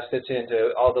Formfast fits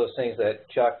into all those things that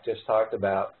Chuck just talked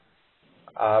about.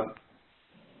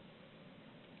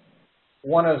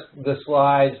 One of the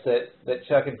slides that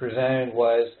Chuck had presented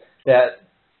was that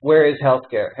where is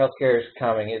healthcare? Healthcare is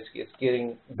coming. It's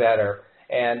getting better,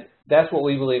 and that's what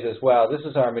we believe as well. This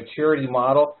is our maturity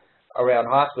model around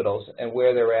hospitals and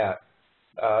where they're at.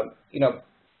 You know,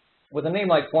 with a name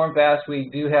like Formfast,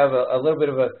 we do have a little bit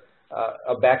of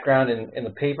a background in the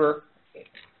paper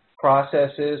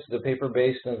processes, the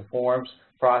paper-based and the forms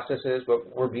processes,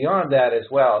 but we're beyond that as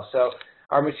well. So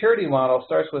our maturity model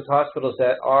starts with hospitals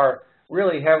that are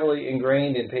really heavily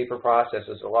ingrained in paper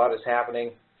processes. A lot is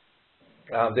happening.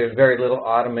 There's very little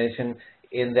automation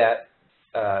in that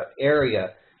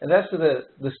area. And that's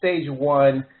the stage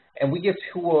one, and we give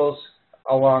tools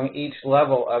along each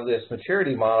level of this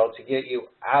maturity model to get you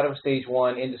out of stage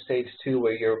one into stage two,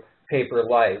 where you're paper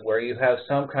light, where you have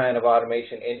some kind of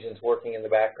automation engines working in the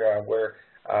background, where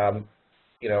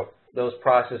you know, those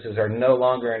processes are no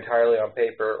longer entirely on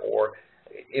paper, or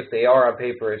if they are on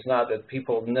paper, it's not that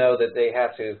people know that they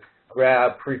have to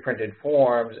grab pre-printed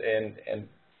forms and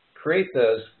create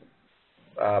those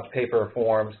paper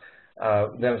forms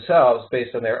themselves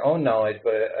based on their own knowledge,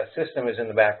 but a system is in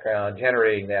the background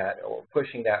generating that or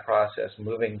pushing that process,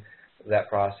 moving that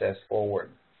process forward.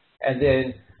 And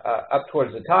then up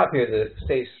towards the top here, the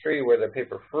stage three, where they're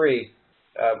paper-free,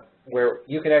 where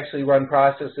you can actually run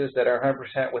processes that are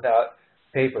 100% without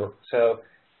paper. So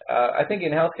I think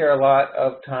in healthcare, a lot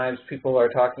of times people are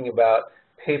talking about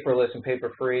paperless and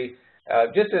paper-free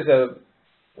just as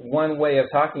one way of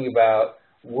talking about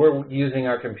we're using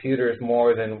our computers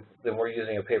more than we're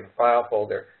using a paper file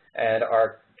folder, and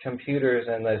our computers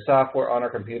and the software on our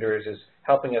computers is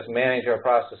helping us manage our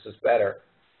processes better.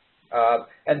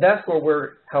 And that's where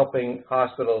we're helping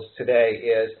hospitals today,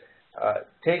 is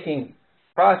taking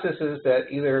processes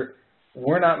that either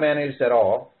were not managed at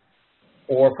all,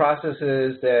 or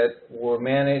processes that were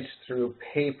managed through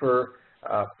paper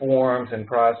forms and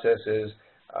processes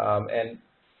and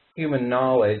human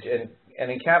knowledge, and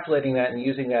encapsulating that and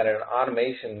using that in an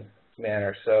automation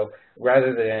manner. So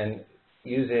rather than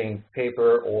using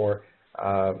paper or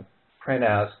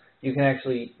printouts, you can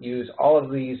actually use all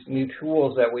of these new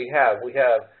tools that we have. We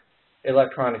have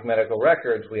electronic medical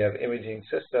records, we have imaging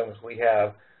systems, we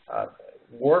have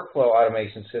workflow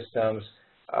automation systems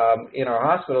in our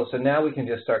hospitals. So now we can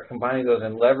just start combining those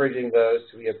and leveraging those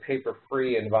to be a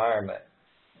paper-free environment.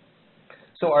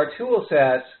 So our tool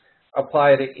sets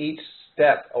apply to each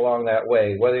step along that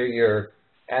way, whether you're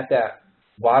at that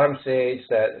bottom stage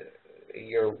that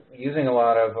you're using a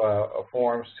lot of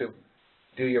forms to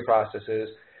do your processes,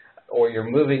 or you're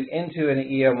moving into an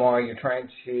EMR, you're trying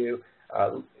to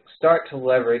start to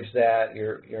leverage that,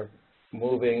 you're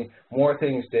moving more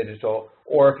things digital,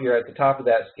 or if you're at the top of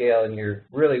that scale and you're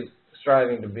really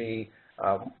striving to be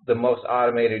the most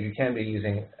automated you can be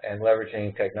using and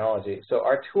leveraging technology. So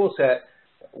our tool set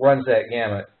runs that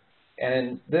gamut.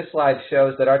 And this slide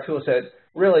shows that our tool set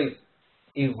really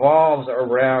evolves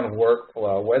around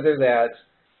workflow, whether that's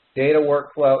data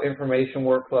workflow, information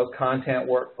workflow, content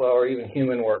workflow, or even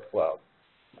human workflow.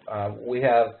 We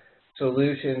have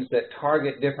solutions that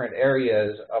target different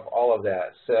areas of all of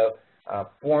that. So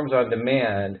forms on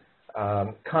demand,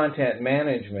 content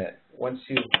management. Once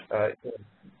you've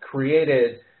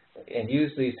created and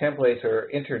used these templates or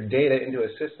entered data into a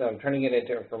system, turning it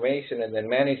into information and then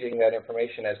managing that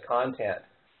information as content.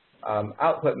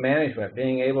 Output management,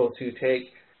 being able to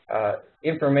take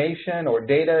information or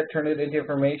data, turn it into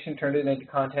information, turn it into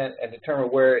content, and determine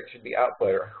where it should be output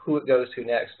or who it goes to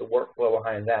next, the workflow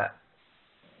behind that.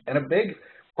 And a big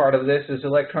part of this is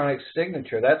electronic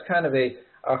signature. That's kind of a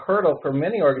hurdle for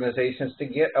many organizations to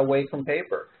get away from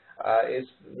paper. Is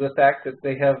the fact that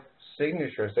they have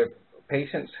signatures. Their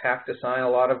patients have to sign a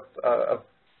lot of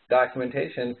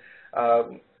documentation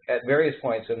at various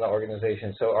points in the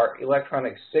organization. So our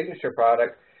electronic signature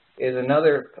product is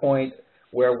another point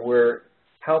where we're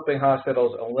helping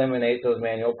hospitals eliminate those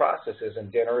manual processes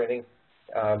and generating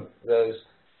those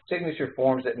signature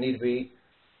forms that need to be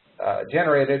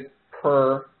generated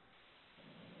per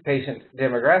patient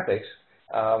demographics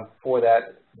for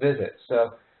that visit.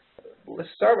 So let's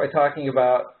start by talking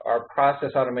about our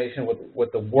process automation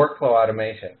with the workflow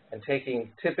automation and taking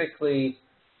typically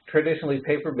traditionally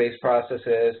paper-based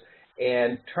processes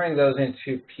and turning those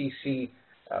into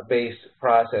PC-based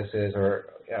processes or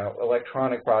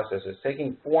electronic processes,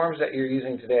 taking forms that you're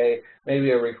using today,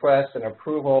 maybe a request, an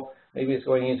approval, maybe it's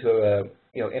going into a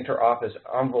inter-office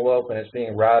envelope and it's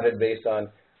being routed based on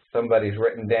somebody's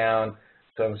written down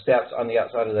some steps on the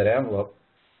outside of that envelope.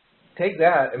 Take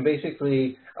that and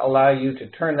basically allow you to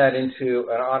turn that into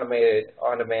an automated,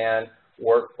 on-demand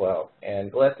workflow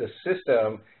and let the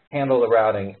system handle the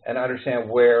routing and understand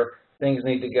where things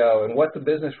need to go and what the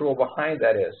business rule behind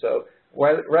that is. So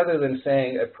rather than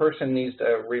saying a person needs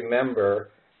to remember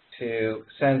to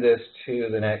send this to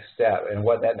the next step and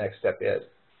what that next step is,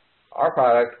 our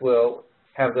product will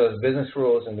have those business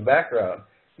rules in the background.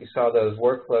 You saw those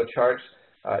workflow charts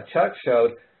Chuck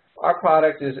showed. Our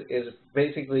product is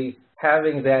basically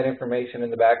having that information in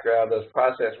the background, those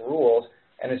process rules,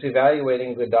 and it's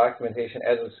evaluating the documentation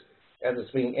as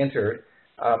it's being entered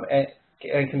and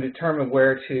can determine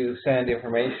where to send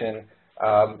information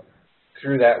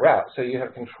through that route. So you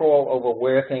have control over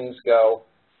where things go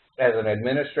as an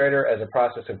administrator, as a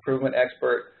process improvement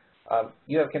expert.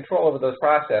 You have control over those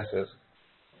processes.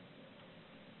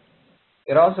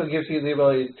 It also gives you the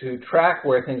ability to track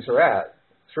where things are at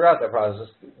throughout that process.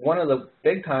 One of the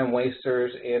big time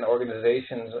wasters in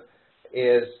organizations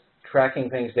is tracking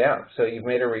things down. So you've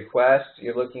made a request,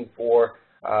 you're looking for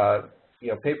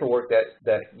paperwork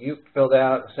that you filled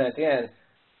out and sent in.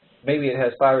 Maybe it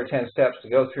has 5 or 10 steps to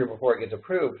go through before it gets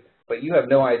approved, but you have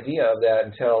no idea of that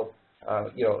until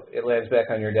it lands back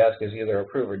on your desk as either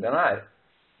approved or denied.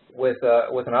 With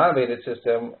an automated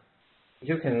system,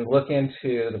 you can look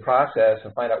into the process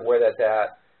and find out where that's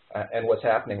at and what's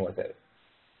happening with it.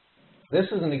 This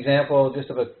is an example just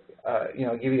of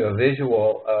give you a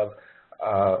visual of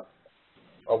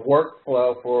a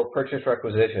workflow for purchase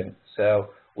requisition. So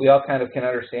we all kind of can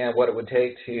understand what it would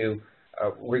take to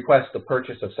request the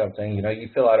purchase of something. You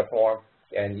fill out a form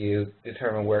and you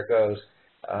determine where it goes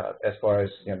as far as,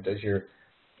 does your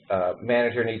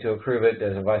manager need to approve it?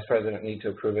 Does a vice president need to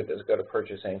approve it? Does it go to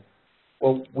purchasing?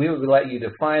 Well, we would let you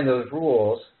define those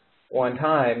rules one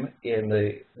time in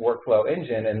the workflow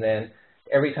engine, and then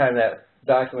every time that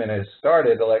document is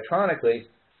started electronically,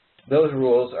 those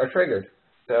rules are triggered.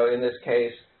 So in this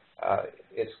case,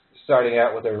 it's starting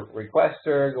out with a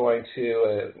requester, going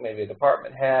to maybe a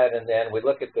department head, and then we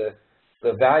look at the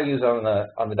values on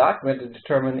the document to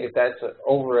determine if that's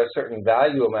over a certain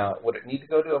value amount. Would it need to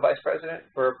go to a vice president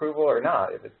for approval or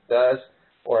not? If it does,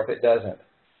 or if it doesn't.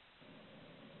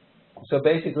 So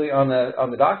basically, on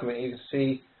the document, you can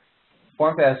see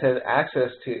Formfast has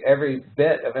access to every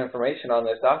bit of information on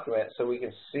this document, so we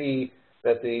can see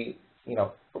that the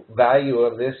value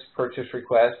of this purchase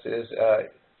request is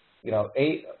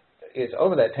is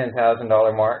over that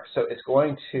 $10,000 mark, so it's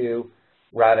going to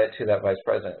route it to that vice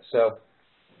president. So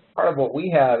part of what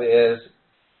we have is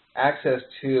access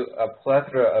to a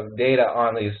plethora of data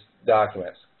on these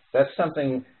documents. That's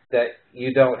something that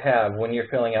you don't have when you're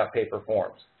filling out paper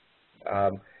forms.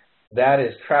 That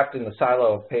is trapped in the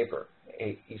silo of paper.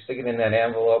 You stick it in that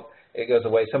envelope, it goes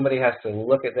away. Somebody has to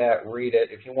look at that, read it.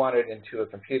 If you want it into a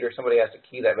computer, somebody has to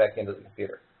key that back into the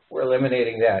computer. We're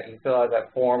eliminating that. You fill out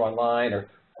that form online or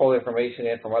pull information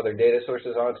in from other data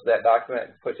sources onto that document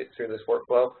and push it through this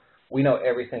workflow. We know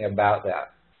everything about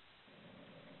that.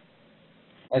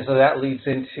 And so that leads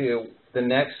into the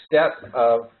next step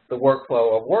of the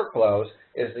workflow of workflows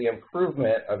is the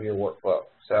improvement of your workflow.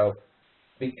 So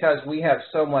because we have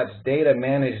so much data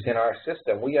managed in our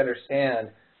system, we understand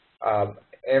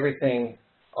everything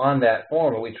on that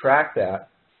form and we track that.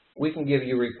 We can give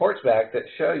you reports back that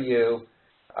show you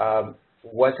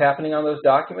what's happening on those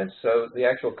documents, so the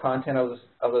actual content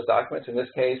of those documents. In this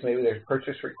case, maybe there's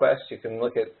purchase requests. You can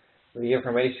look at the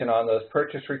information on those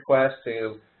purchase requests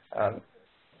to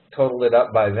total it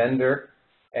up by vendor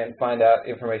and find out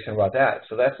information about that.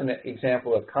 So that's an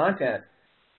example of content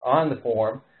on the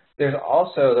form. There's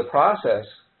also the process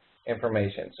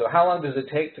information. So how long does it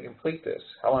take to complete this?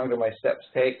 How long do my steps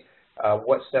take?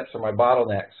 What steps are my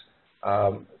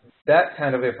bottlenecks? That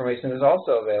kind of information is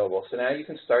also available. So now you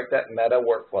can start that meta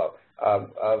workflow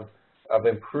of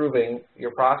improving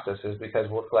your processes because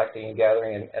we're collecting and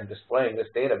gathering and displaying this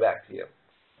data back to you.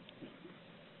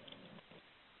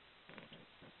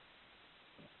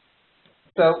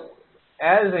 So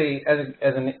as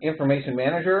an information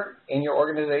manager in your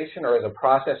organization or as a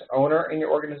process owner in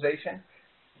your organization,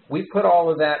 we put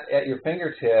all of that at your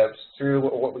fingertips through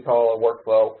what we call a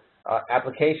workflow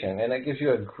application, and it gives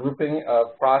you a grouping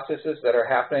of processes that are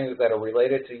happening that are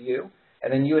related to you,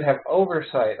 and then you would have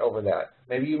oversight over that.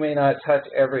 Maybe you may not touch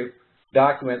every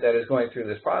document that is going through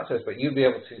this process, but you'd be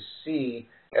able to see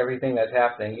everything that's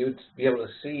happening. You'd be able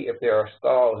to see if there are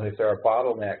stalls, if there are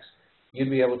bottlenecks. You'd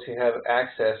be able to have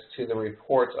access to the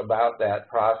reports about that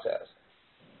process.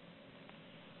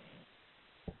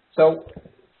 So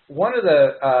one of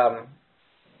the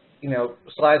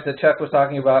slides that Chuck was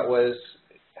talking about was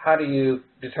how do you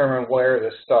determine where to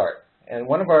start? And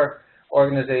one of our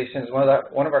organizations, one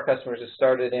of our customers has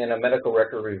started in a medical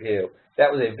record review.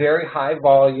 That was a very high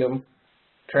volume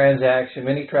transaction,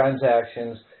 many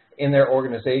transactions in their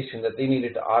organization that they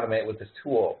needed to automate with this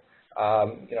tool.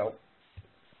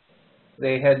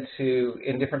 They had to,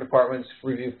 in different departments,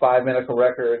 review 5 medical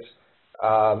records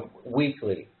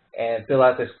weekly and fill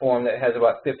out this form that has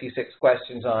about 56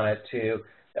 questions on it to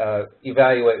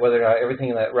evaluate whether or not everything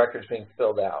in that record is being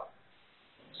filled out.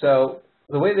 So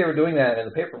the way they were doing that in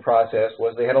the paper process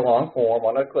was they had a long form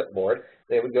on a clipboard.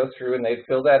 They would go through and they'd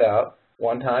fill that out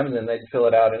one time, and then they'd fill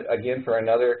it out again for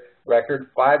another record,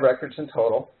 5 records in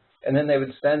total, and then they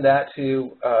would send that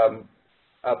to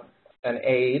an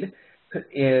aide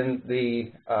in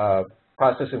the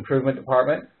process improvement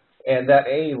department, and that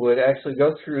aide would actually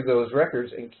go through those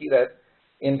records and key that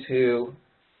into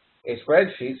a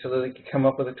spreadsheet so that they could come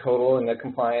up with a total and the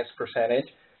compliance percentage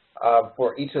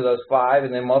for each of those 5,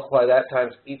 and then multiply that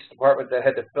times each department that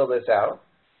had to fill this out.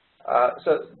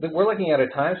 So we're looking at a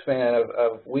time span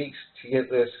of weeks to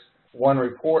get this one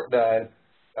report done,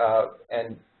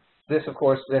 and this, of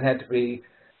course, then had to be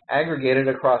aggregated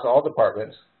across all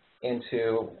departments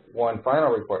into one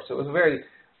final report. So it was a very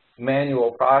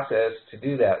manual process to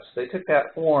do that. So they took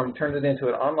that form, turned it into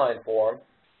an online form,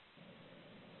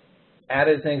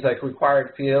 added things like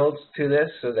required fields to this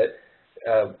so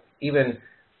that even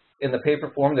in the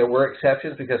paper form there were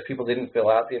exceptions because people didn't fill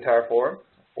out the entire form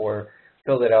or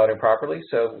filled it out improperly.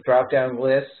 So drop-down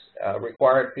lists,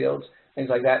 required fields, things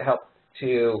like that help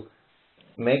to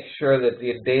make sure that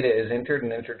the data is entered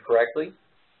and entered correctly.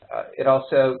 It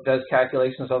also does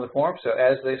calculations on the form. So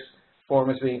as this form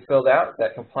is being filled out,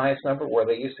 that compliance number where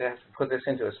they used to have to put this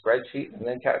into a spreadsheet and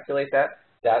then calculate that,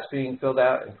 that's being filled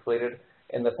out and completed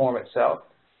in the form itself.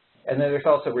 And then there's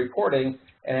also reporting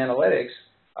and analytics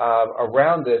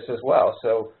around this as well.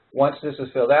 So once this is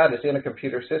filled out, it's in a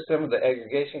computer system, the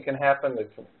aggregation can happen,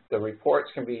 the reports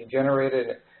can be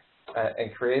generated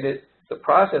and created. The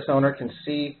process owner can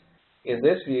see, in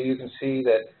this view, you can see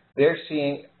that they're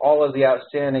seeing all of the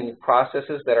outstanding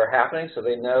processes that are happening, so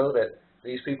they know that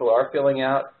these people are filling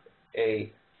out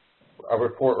a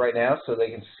report right now so they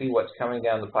can see what's coming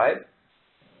down the pipe.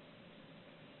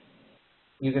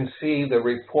 You can see the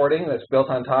reporting that's built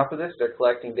on top of this. They're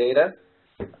collecting data,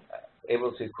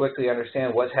 able to quickly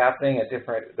understand what's happening at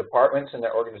different departments in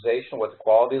their organization, what the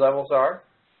quality levels are.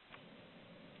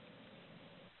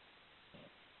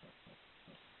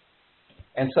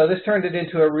 And so this turned it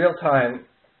into a real-time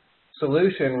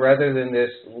solution rather than this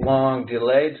long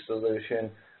delayed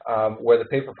solution where the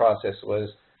paper process was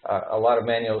a lot of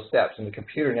manual steps. And the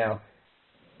computer now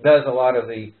does a lot of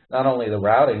the, not only the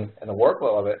routing and the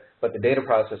workflow of it, but the data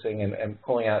processing and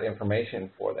pulling out information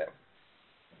for them.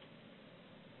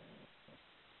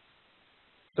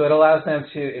 So it allows them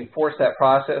to enforce that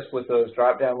process with those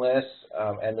drop-down lists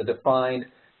and the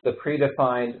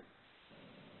predefined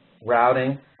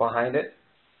routing behind it.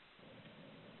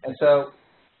 And so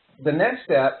the next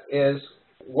step is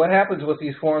what happens with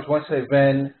these forms once they've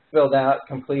been filled out,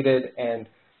 completed, and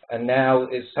now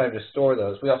it's time to store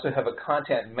those. We also have a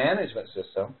content management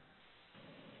system,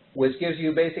 which gives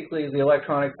you basically the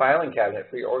electronic filing cabinet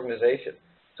for your organization.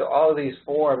 So all of these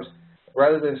forms,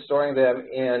 rather than storing them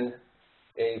in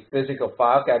a physical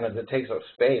file cabinet that takes up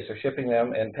space or shipping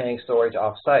them and paying storage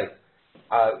off-site,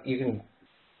 you can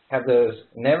have those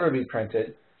never be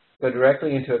printed, go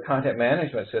directly into a content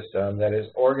management system that is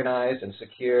organized and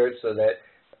secured so that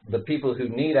the people who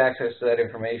need access to that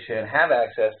information have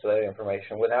access to that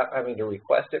information without having to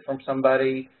request it from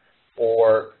somebody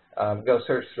or go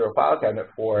search through a file cabinet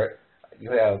for it.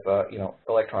 You have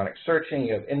electronic searching,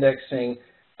 you have indexing,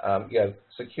 you have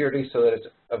security so that it's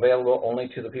available only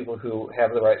to the people who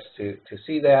have the rights to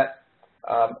see that.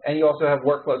 And you also have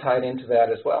workflow tied into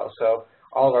that as well. So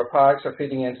all of our products are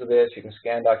feeding into this. You can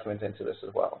scan documents into this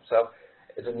as well. So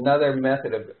it's another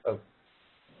method of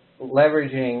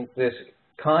leveraging this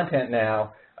content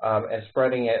now and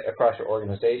spreading it across your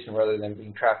organization rather than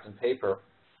being trapped in paper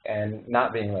and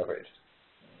not being leveraged.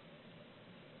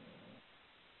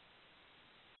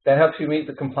 That helps you meet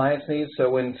the compliance needs. So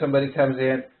when somebody comes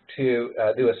in to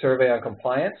do a survey on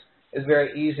compliance, it's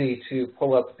very easy to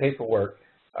pull up the paperwork.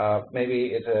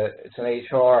 Maybe it's an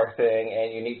HR thing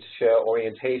and you need to show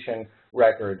orientation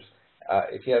records.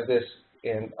 If you have this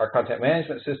in our content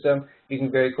management system, you can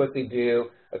very quickly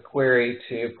do a query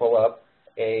to pull up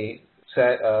a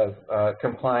set of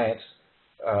compliance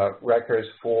records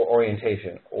for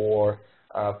orientation or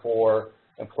for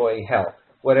employee health,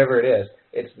 whatever it is.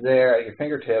 It's there at your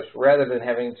fingertips rather than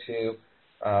having to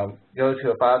go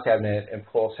to a file cabinet and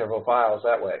pull several files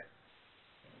that way.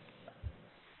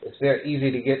 It's there,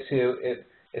 easy to get to.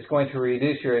 It's going to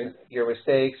reduce your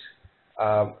mistakes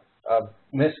of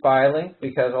misfiling,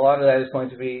 because a lot of that is going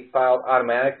to be filed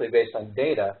automatically based on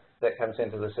data that comes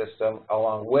into the system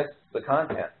along with the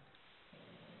content.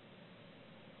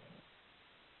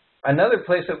 Another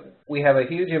place that we have a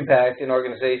huge impact in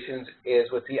organizations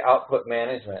is with the output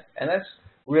management, and that's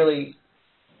really,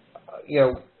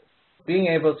 being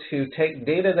able to take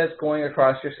data that's going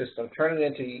across your system, turn it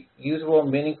into usable,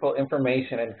 meaningful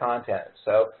information and content.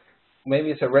 So maybe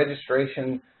it's a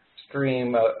registration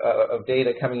stream of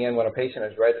data coming in when a patient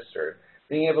is registered.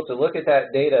 Being able to look at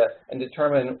that data and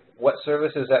determine what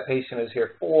services that patient is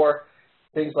here for,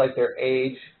 things like their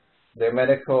age, their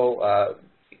medical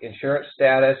insurance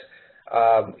status,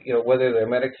 whether they're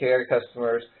Medicare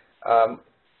customers,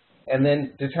 and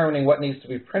then determining what needs to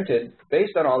be printed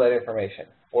based on all that information,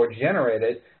 or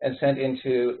generated and sent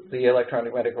into the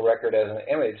electronic medical record as an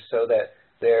image, so that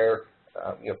their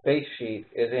face sheet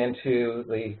is into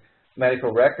the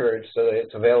medical record so that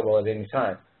it's available at any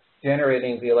time.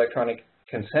 Generating the electronic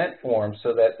consent form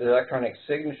so that the electronic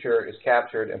signature is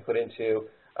captured and put into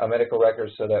a medical record,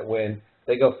 so that when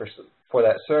they go for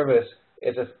that service,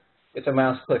 it's a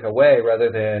mouse click away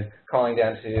rather than calling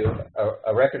down to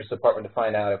a records department to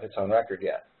find out if it's on record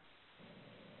yet.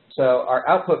 So our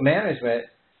output management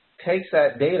takes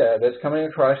that data that's coming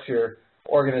across your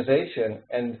organization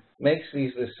and makes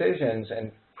these decisions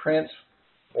and prints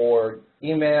or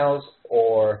emails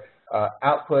or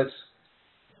outputs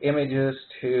images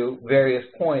to various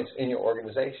points in your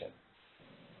organization.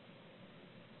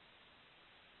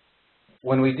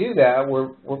 When we do that,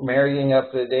 we're marrying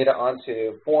up the data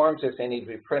onto forms if they need to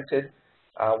be printed.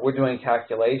 We're doing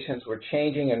calculations. We're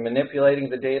changing and manipulating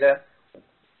the data.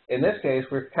 In this case,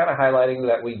 we're kind of highlighting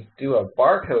that we do a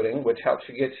barcoding, which helps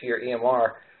you get to your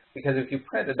EMR, because if you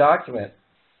print a document,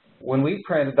 when we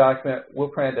print a document, we'll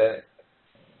print a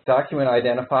document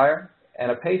identifier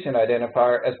and a patient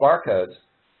identifier as barcodes.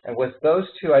 And with those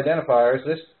two identifiers,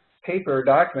 this paper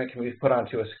document can be put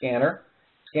onto a scanner,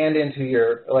 scanned into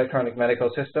your electronic medical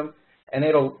system, and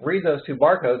it'll read those two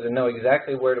barcodes and know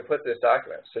exactly where to put this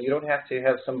document. So you don't have to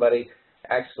have somebody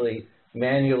actually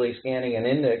manually scanning and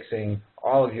indexing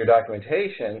all of your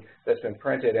documentation that's been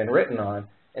printed and written on.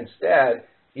 Instead,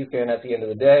 you can, at the end of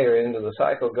the day or end of the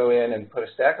cycle, go in and put a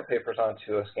stack of papers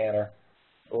onto a scanner,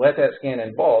 let that scan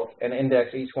in bulk, and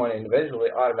index each one individually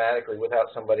automatically without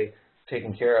somebody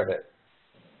taking care of it.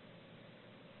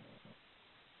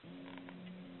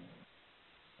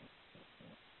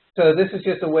 So this is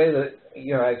just a way that,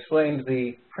 I explained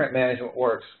the print management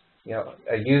works.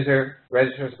 A user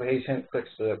registers a patient, clicks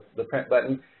the print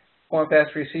button.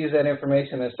 Formfast receives that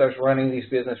information and starts running these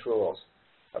business rules,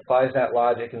 applies that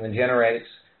logic, and then generates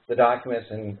the documents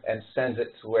and sends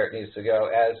it to where it needs to go,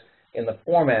 as in the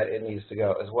format it needs to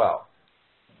go as well.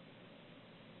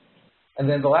 And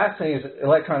then the last thing is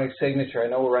electronic signature. I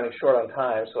know we're running short on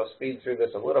time, so I'll speed through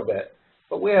this a little bit.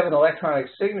 But we have an electronic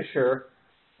signature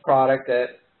product that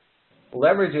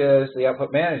leverages the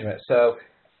output management. So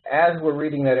as we're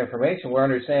reading that information, we're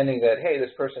understanding that, hey, this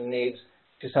person needs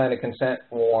to sign a consent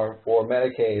form for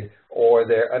Medicaid, or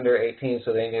they're under 18,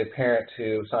 so they need a parent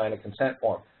to sign a consent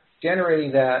form.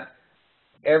 Generating that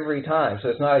every time. So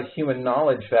it's not a human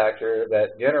knowledge factor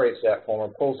that generates that form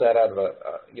or pulls that out of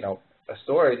a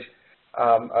storage,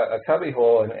 a cubby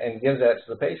hole, and gives that to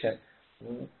the patient.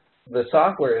 The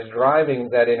software is driving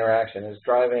that interaction, is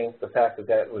driving the fact that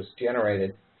that was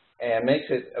generated, and makes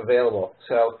it available.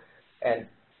 So, and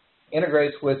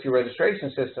integrates with your registration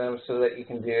system so that you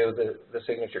can do the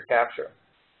signature capture.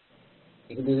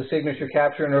 You can do the signature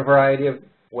capture in a variety of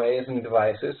ways and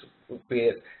devices, be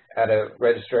it at a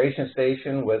registration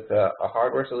station with a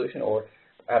hardware solution, or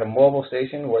at a mobile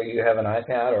station where you have an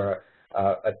iPad, or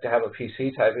to have a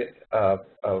PC type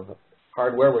of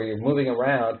hardware where you're moving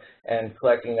around and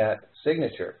collecting that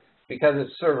signature. Because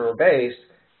it's server-based,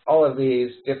 all of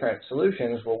these different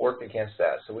solutions will work against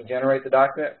that. So we generate the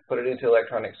document, put it into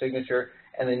electronic signature,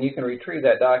 and then you can retrieve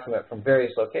that document from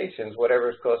various locations,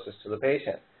 whatever is closest to the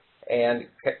patient, and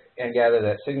gather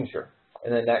that signature.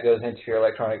 And then that goes into your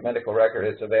electronic medical record.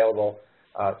 It's available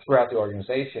throughout the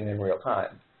organization in real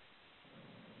time.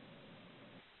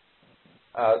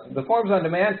 The Forms on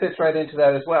Demand fits right into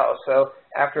that as well. So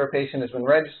after a patient has been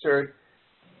registered,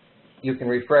 you can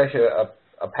refresh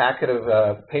a packet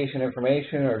of patient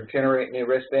information, or generate new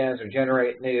wristbands, or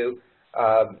generate new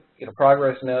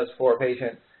progress notes for a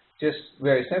patient just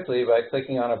very simply by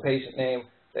clicking on a patient name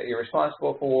that you're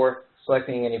responsible for,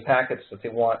 selecting any packets that they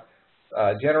want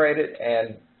generated,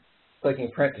 and clicking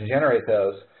print to generate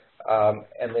those.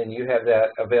 And then you have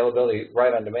that availability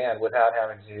right on demand without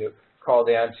having to call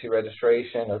down to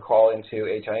registration or call into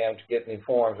HIM to get new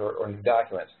forms or new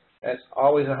documents. And it's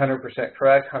always 100%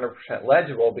 correct, 100%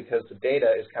 legible, because the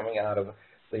data is coming out of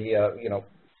the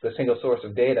the single source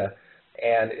of data,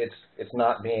 and it's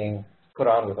not being put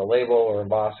on with a label or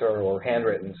embosser or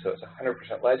handwritten. So it's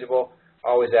 100% legible,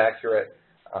 always accurate,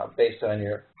 based on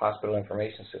your hospital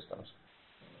information systems.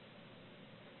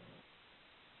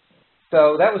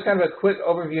 So that was kind of a quick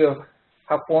overview of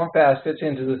how Formfast fits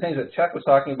into the things that Chuck was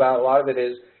talking about. A lot of it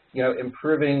is,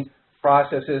 improving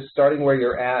processes, starting where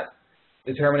you're at,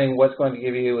 determining what's going to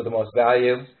give you the most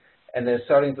value, and then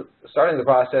starting the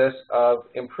process of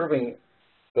improving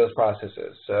those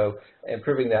processes. So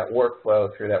improving that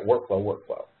workflow through that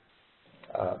workflow.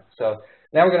 So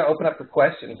now we're going to open up for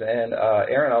questions, and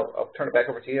Aaron, I'll turn it back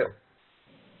over to you.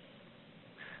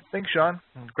 Thanks, Sean.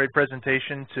 Great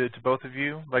presentation to both of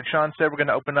you. Like Sean said, we're going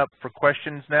to open up for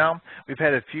questions now. We've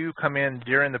had a few come in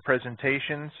during the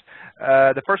presentations.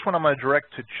 The first one I'm going to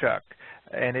direct to Chuck,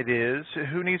 and it is,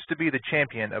 who needs to be the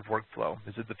champion of workflow?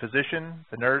 Is it the physician,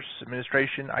 the nurse,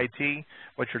 administration, IT?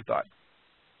 What's your thought?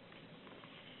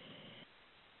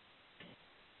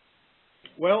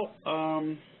 Well,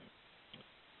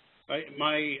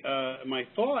 my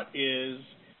thought is,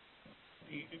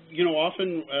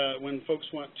 often when folks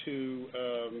want to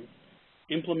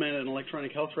implement an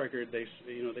electronic health record, they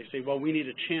say, well, we need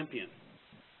a champion,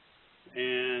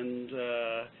 and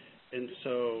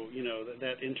so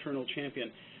that internal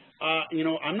champion.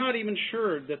 I'm not even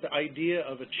sure that the idea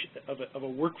of a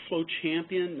workflow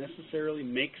champion necessarily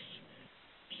makes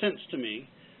sense to me.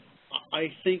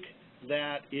 I think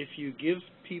that if you give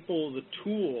people the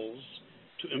tools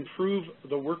to improve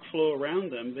the workflow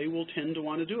around them, they will tend to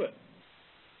want to do it,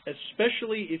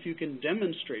 especially if you can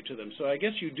demonstrate to them. So I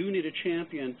guess you do need a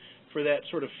champion for that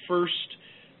sort of first,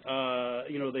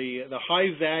 the high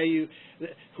value.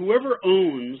 Whoever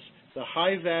owns the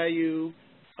high value,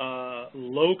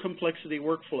 low complexity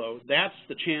workflow, that's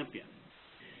the champion.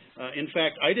 In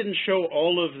fact, I didn't show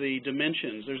all of the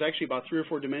dimensions. There's actually about 3 or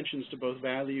 4 dimensions to both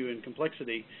value and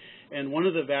complexity. And one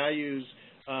of the values,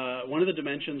 one of the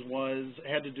dimensions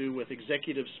had to do with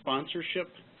executive sponsorship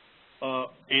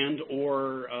and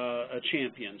or a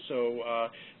champion. So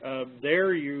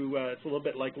there it's a little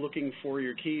bit like looking for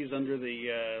your keys under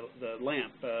the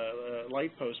lamp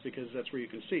light post, because that's where you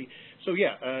can see. So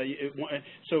yeah,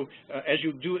 as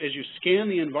you scan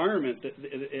the environment,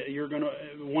 you're going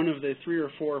to, one of the 3 or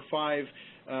 4 or 5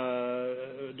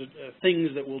 things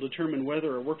that will determine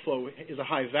whether a workflow is a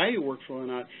high value workflow or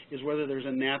not is whether there's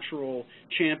a natural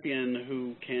champion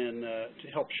who can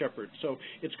help shepherd. So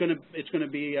it's going to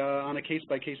be on a case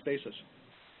by case basis.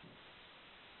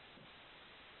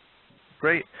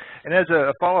 Great. And as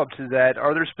a follow-up to that,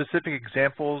 are there specific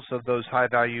examples of those high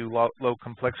value, low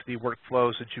complexity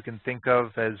workflows that you can think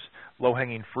of as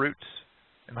low-hanging fruits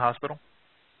in the hospital?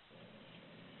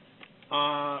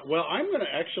 Well, I'm going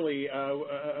to actually,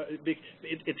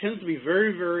 it tends to be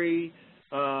very, very,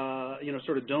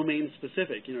 sort of domain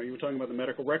specific. You were talking about the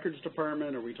medical records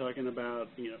department. Are we talking about,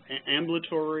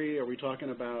 ambulatory? Are we talking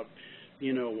about,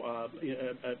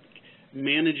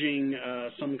 managing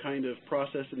some kind of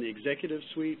process in the executive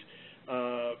suite?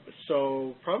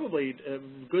 So probably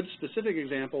good specific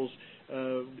examples.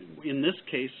 In this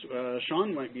case,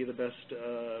 Sean might be the best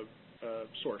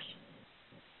source.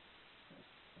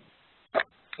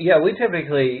 Yeah, we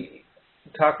typically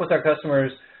talk with our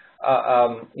customers,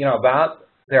 about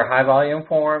their high volume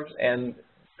forms, and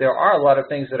there are a lot of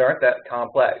things that aren't that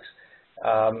complex,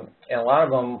 and a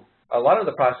lot of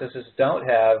the processes don't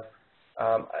have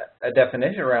a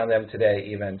definition around them today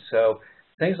even. So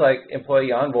things like employee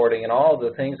onboarding and all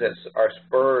the things that are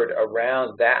spurred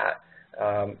around that,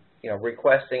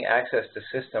 requesting access to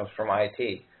systems from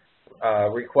IT,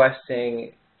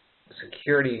 requesting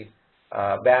security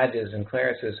badges and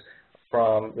clearances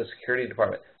from the security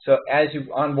department. So as you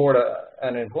onboard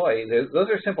an employee, those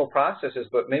are simple processes,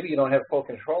 but maybe you don't have full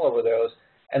control over those.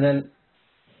 And then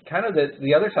kind of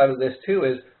the other side of this too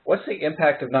is, what's the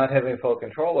impact of not having full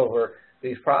control over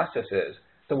these processes?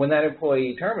 So when that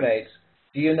employee terminates,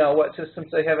 do you know what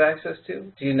systems they have access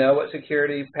to? Do you know what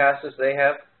security passes they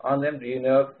have on them? Do you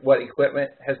know what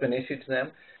equipment has been issued to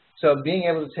them? So being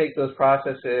able to take those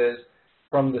processes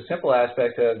from the simple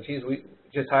aspect of, geez, we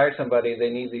just hired somebody, they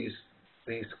need these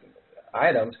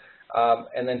items,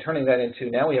 and then turning that into,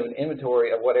 now we have an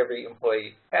inventory of what every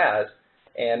employee has,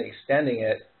 and extending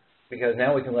it because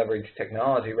now we can leverage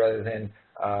technology rather than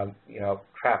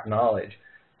trap knowledge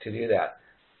to do that.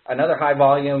 Another high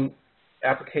volume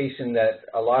application that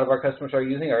a lot of our customers are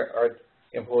using are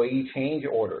employee change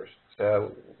orders.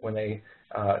 So when they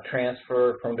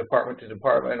transfer from department to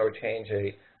department or change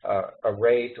a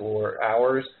rate or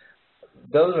hours,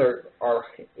 those are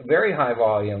very high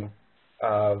volume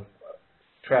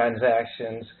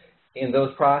transactions in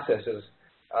those processes,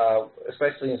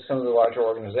 especially in some of the larger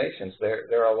organizations.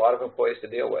 There are a lot of employees to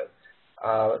deal with.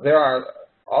 There are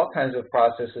all kinds of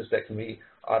processes that can be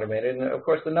automated, and of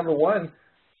course the number one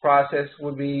process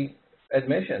would be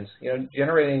admissions,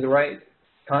 generating the right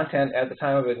content at the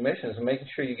time of admissions and making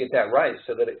sure you get that right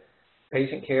so that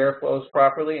patient care flows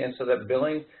properly and so that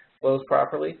billing flows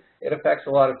properly. It affects a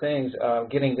lot of things,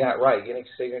 getting that right, getting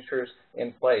signatures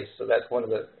in place. So that's one of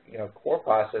the core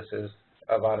processes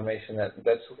of automation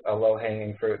that's a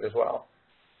low-hanging fruit as well.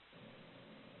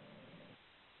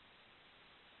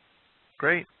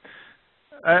 Great.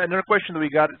 Another question that we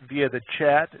got via the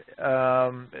chat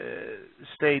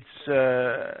states,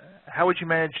 how would you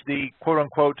manage the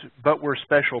quote-unquote "but we're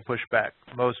special" pushback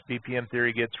most BPM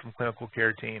theory gets from clinical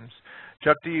care teams?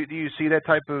 Chuck, do you see that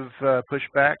type of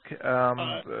pushback?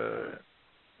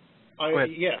 Go ahead.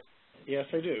 Yes,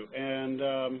 I do, and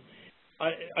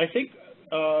I think,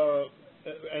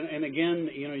 and again,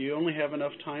 you only have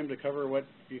enough time to cover what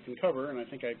you can cover, and I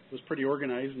think I was pretty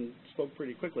organized and spoke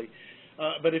pretty quickly.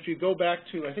 But if you go back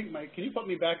to, I think, can you put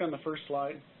me back on the first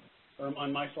slide, or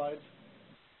on my slides?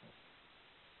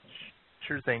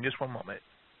 Sure thing, just one moment.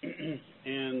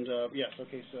 And yes,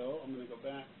 okay, so I'm going to go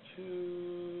back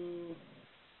to,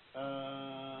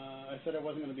 I said I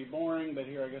wasn't going to be boring, but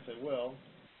here I guess I will.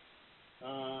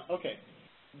 Okay.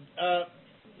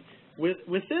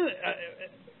 Within,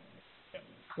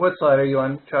 what slide are you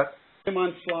on, Chuck? I'm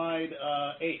on slide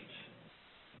 8.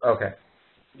 Okay.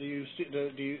 Do you see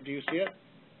it?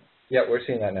 Yeah, we're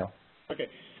seeing that now. Okay.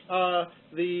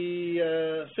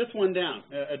 The fifth one down,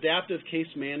 Adaptive Case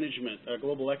Management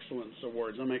Global Excellence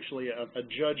Awards. I'm actually a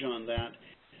judge on that.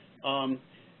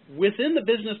 Within the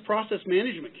business process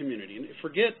management community, and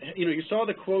forget, you saw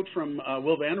the quote from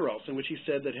Will Vanderelst in which he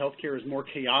said that healthcare is more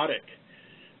chaotic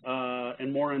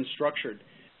and more unstructured.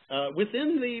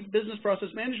 Within the business process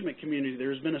management community,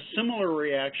 there's been a similar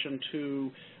reaction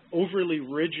to overly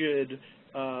rigid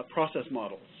process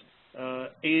models,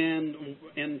 and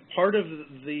part of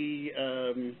the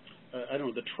I don't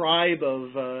know, the tribe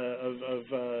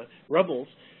of rebels,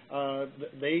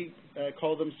 they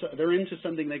call them, they're into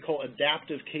something they call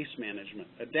adaptive case management.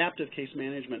 Adaptive case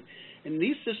management, and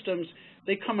these systems,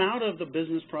 they come out of the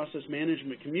business process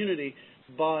management community,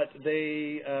 but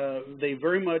they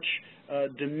very much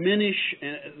diminish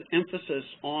emphasis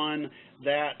on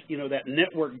that, that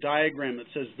network diagram that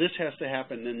says this has to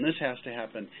happen and this has to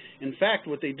happen. In fact,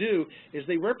 what they do is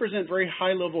they represent very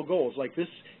high-level goals, like this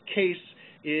case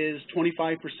is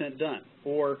 25% done,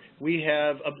 or we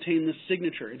have obtained the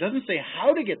signature. It doesn't say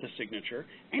how to get the signature.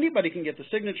 Anybody can get the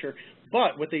signature,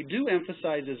 but what they do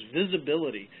emphasize is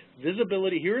visibility.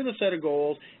 Visibility, here are the set of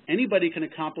goals. Anybody can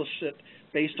accomplish it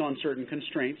based on certain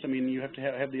constraints. I mean, you have to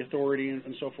have the authority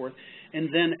and so forth.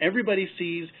 And then everybody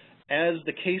sees, as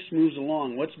the case moves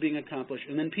along, what's being accomplished,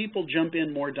 and then people jump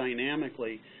in more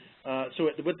dynamically. So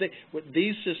what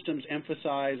these systems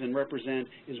emphasize and represent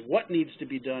is what needs to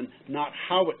be done, not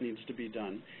how it needs to be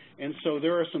done. And so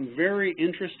there are some very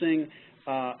interesting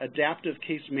adaptive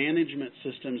case management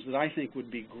systems that I think would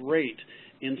be great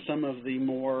in some of the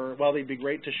more, well, they'd be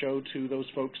great to show to those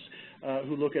folks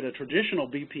who look at a traditional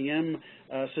BPM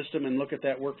system and look at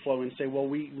that workflow and say, well,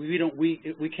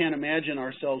 we can't imagine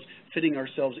ourselves fitting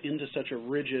ourselves into such a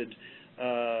rigid,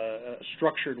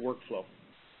 structured workflow.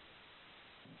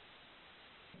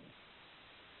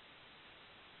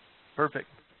 Perfect.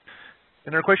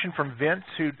 Another question from Vince,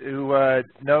 who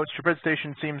notes your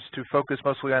presentation seems to focus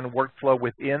mostly on workflow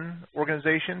within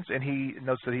organizations, and he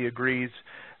notes that he agrees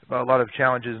about a lot of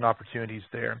challenges and opportunities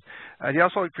there. He'd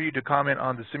also like for you to comment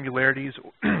on the similarities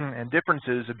and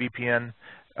differences of BPM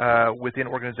within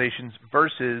organizations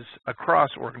versus across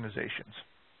organizations.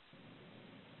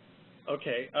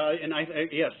 Okay, and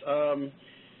yes.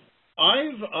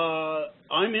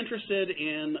 I'm interested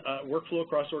in workflow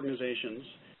across organizations.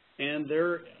 And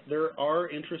there are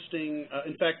interesting,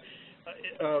 in fact,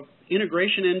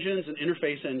 integration engines and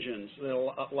interface engines that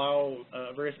allow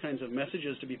various kinds of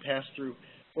messages to be passed through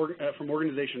from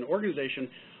organization to organization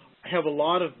have a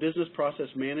lot of business process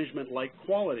management-like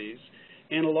qualities.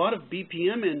 And a lot of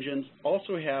BPM engines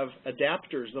also have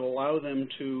adapters that allow them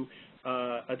to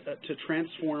to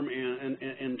transform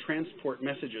and transport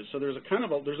messages. So there's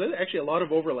actually a lot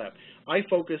of overlap. I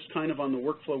focus kind of on the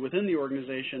workflow within the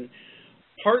organization,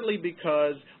 partly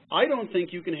because I don't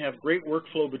think you can have great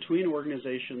workflow between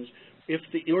organizations if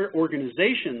the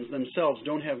organizations themselves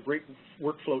don't have great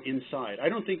workflow inside. I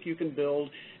don't think you can build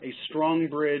a strong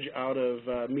bridge out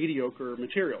of mediocre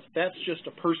materials. That's just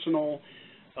a personal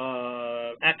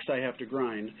axe I have to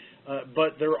grind.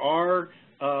 But there are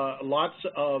lots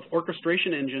of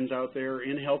orchestration engines out there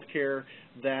in healthcare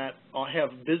that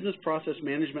have business process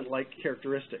management-like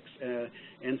characteristics.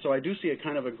 And so I do see a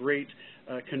kind of a great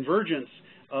convergence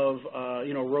of,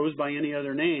 rose by any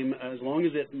other name, as long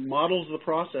as it models the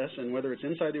process, and whether it's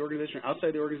inside the organization or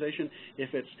outside the organization,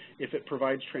 if it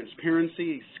provides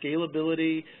transparency,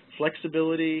 scalability,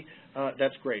 flexibility,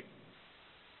 that's great.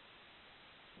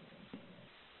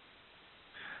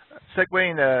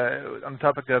 Segueing on the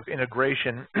topic of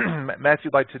integration, Matthew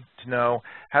would like to know,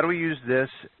 how do we use this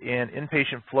in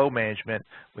inpatient flow management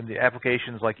when the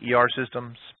applications like ER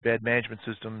systems, bed management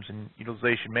systems, and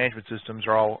utilization management systems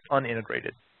are all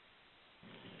unintegrated?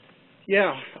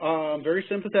 Yeah, I'm very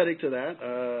sympathetic to that.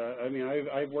 I mean,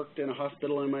 I've worked in a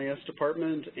hospital MIS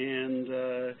department,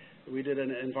 and we did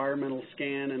an environmental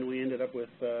scan, and we ended up with,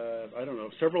 I don't know,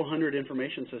 several hundred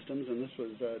information systems, and this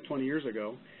was 20 years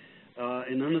ago.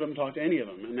 And none of them talk to any of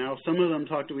them. And now some of them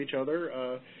talk to each other.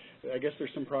 I guess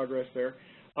there's some progress there.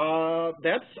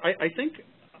 I think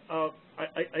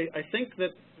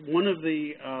that one of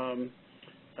the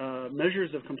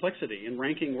measures of complexity in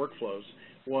ranking workflows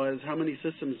was how many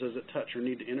systems does it touch or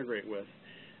need to integrate with.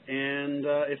 And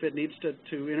if it needs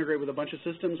to integrate with a bunch of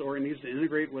systems, or it needs to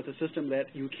integrate with a system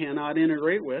that you cannot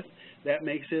integrate with, that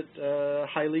makes it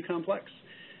highly complex.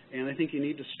 And I think you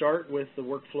need to start with the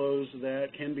workflows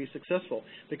that can be successful.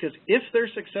 Because if they're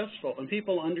successful and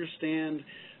people understand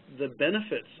the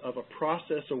benefits of a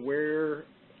process-aware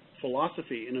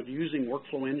philosophy and of using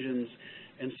workflow engines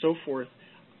and so forth,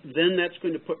 then that's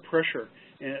going to put pressure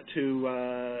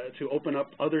to open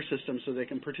up other systems so they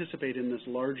can participate in this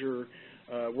larger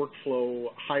workflow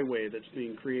highway that's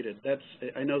being created.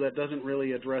 I know that doesn't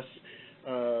really address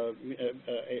a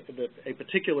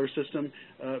particular system,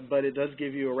 but it does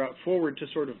give you a route forward to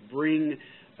sort of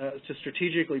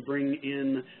strategically bring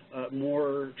in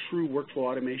more true workflow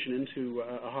automation into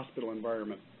a hospital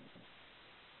environment.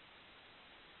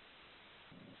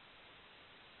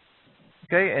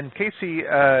 Okay, and Casey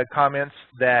comments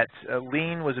that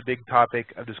lean was a big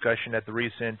topic of discussion at the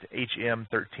recent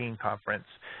HM13 conference.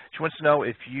 She wants to know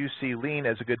if you see lean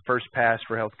as a good first pass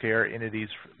for healthcare entities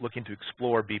looking to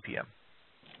explore BPM.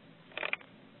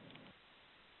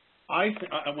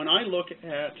 When I look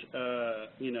at,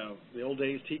 the old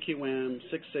days, TQM,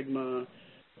 Six Sigma,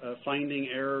 finding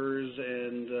errors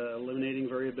and eliminating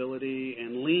variability,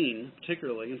 and lean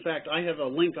particularly. In fact, I have a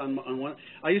link on one.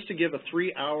 I used to give a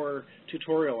 3-hour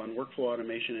tutorial on workflow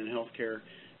automation in healthcare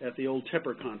at the old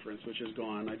Tepper conference, which is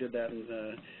gone. I did that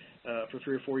for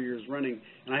 3 or 4 years running,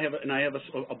 and I have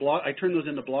a blog. I turn those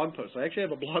into blog posts. I actually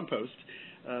have a blog post.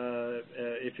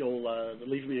 If you'll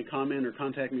leave me a comment or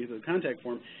contact me through the contact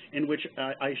form, in which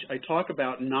I talk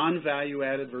about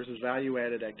non-value-added versus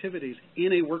value-added activities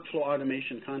in a workflow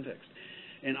automation context.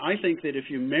 And I think that if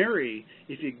you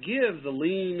give the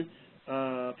lean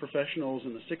professionals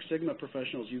and the Six Sigma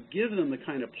professionals, you give them the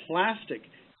kind of plastic,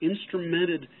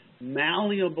 instrumented,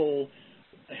 malleable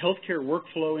healthcare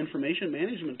workflow information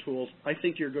management tools, I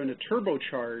think you're going to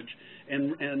turbocharge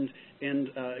and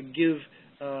give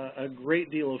a great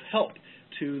deal of help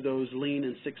to those lean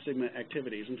and Six Sigma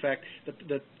activities. In fact,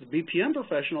 the BPM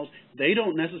professionals, they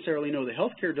don't necessarily know the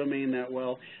healthcare domain that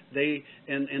well.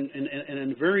 And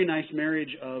a very nice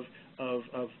marriage of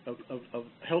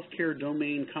healthcare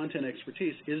domain content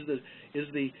expertise is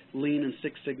the lean and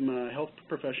Six Sigma health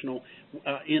professional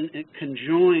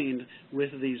conjoined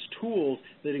with these tools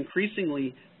that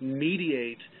increasingly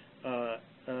mediate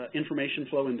information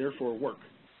flow and therefore work.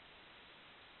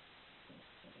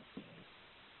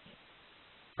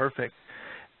 Perfect.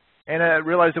 And I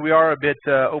realize that we are a bit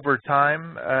over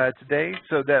time today,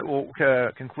 so that will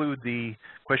conclude the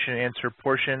question and answer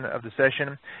portion of the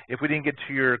session. If we didn't get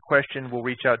to your question, we'll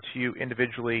reach out to you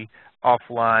individually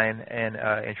offline and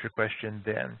answer your question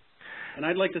then. And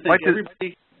I'd like to thank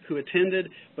everybody who attended,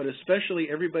 but especially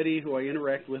everybody who I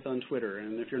interact with on Twitter.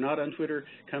 And if you're not on Twitter,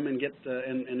 come and get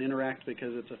and interact,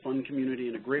 because it's a fun community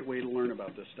and a great way to learn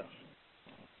about this stuff.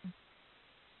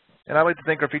 And I'd like to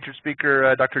thank our featured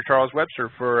speaker, Dr. Charles Webster,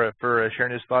 for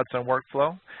sharing his thoughts on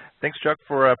workflow. Thanks, Chuck,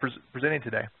 for presenting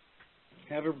today.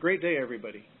 Have a great day,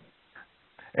 everybody.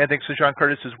 And thanks to Sean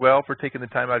Curtis as well for taking the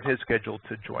time out of his schedule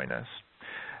to join us.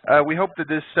 We hope that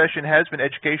this session has been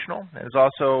educational and has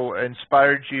also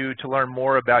inspired you to learn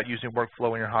more about using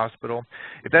workflow in your hospital.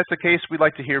 If that's the case, we'd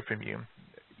like to hear from you.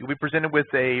 You'll be presented with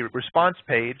a response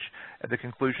page at the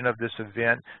conclusion of this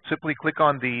event. Simply click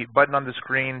on the button on the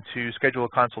screen to schedule a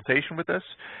consultation with us,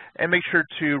 and make sure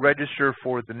to register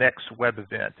for the next web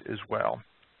event as well.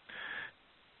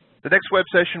 The next web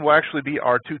session will actually be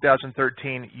our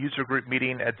 2013 user group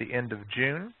meeting at the end of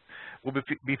June. We'll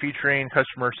be featuring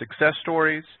customer success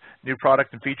stories, new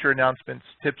product and feature announcements,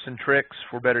 tips and tricks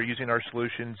for better using our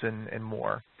solutions, and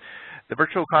more. The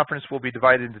virtual conference will be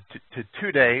divided into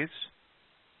 2 days,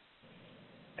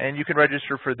 and you can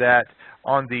register for that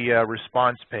on the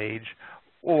response page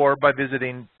or by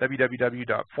visiting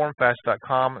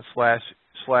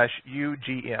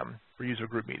www.formfast.com/UGM for user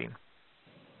group meeting.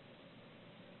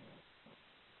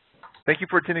 Thank you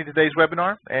for attending today's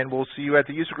webinar, and we'll see you at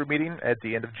the user group meeting at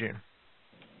the end of June.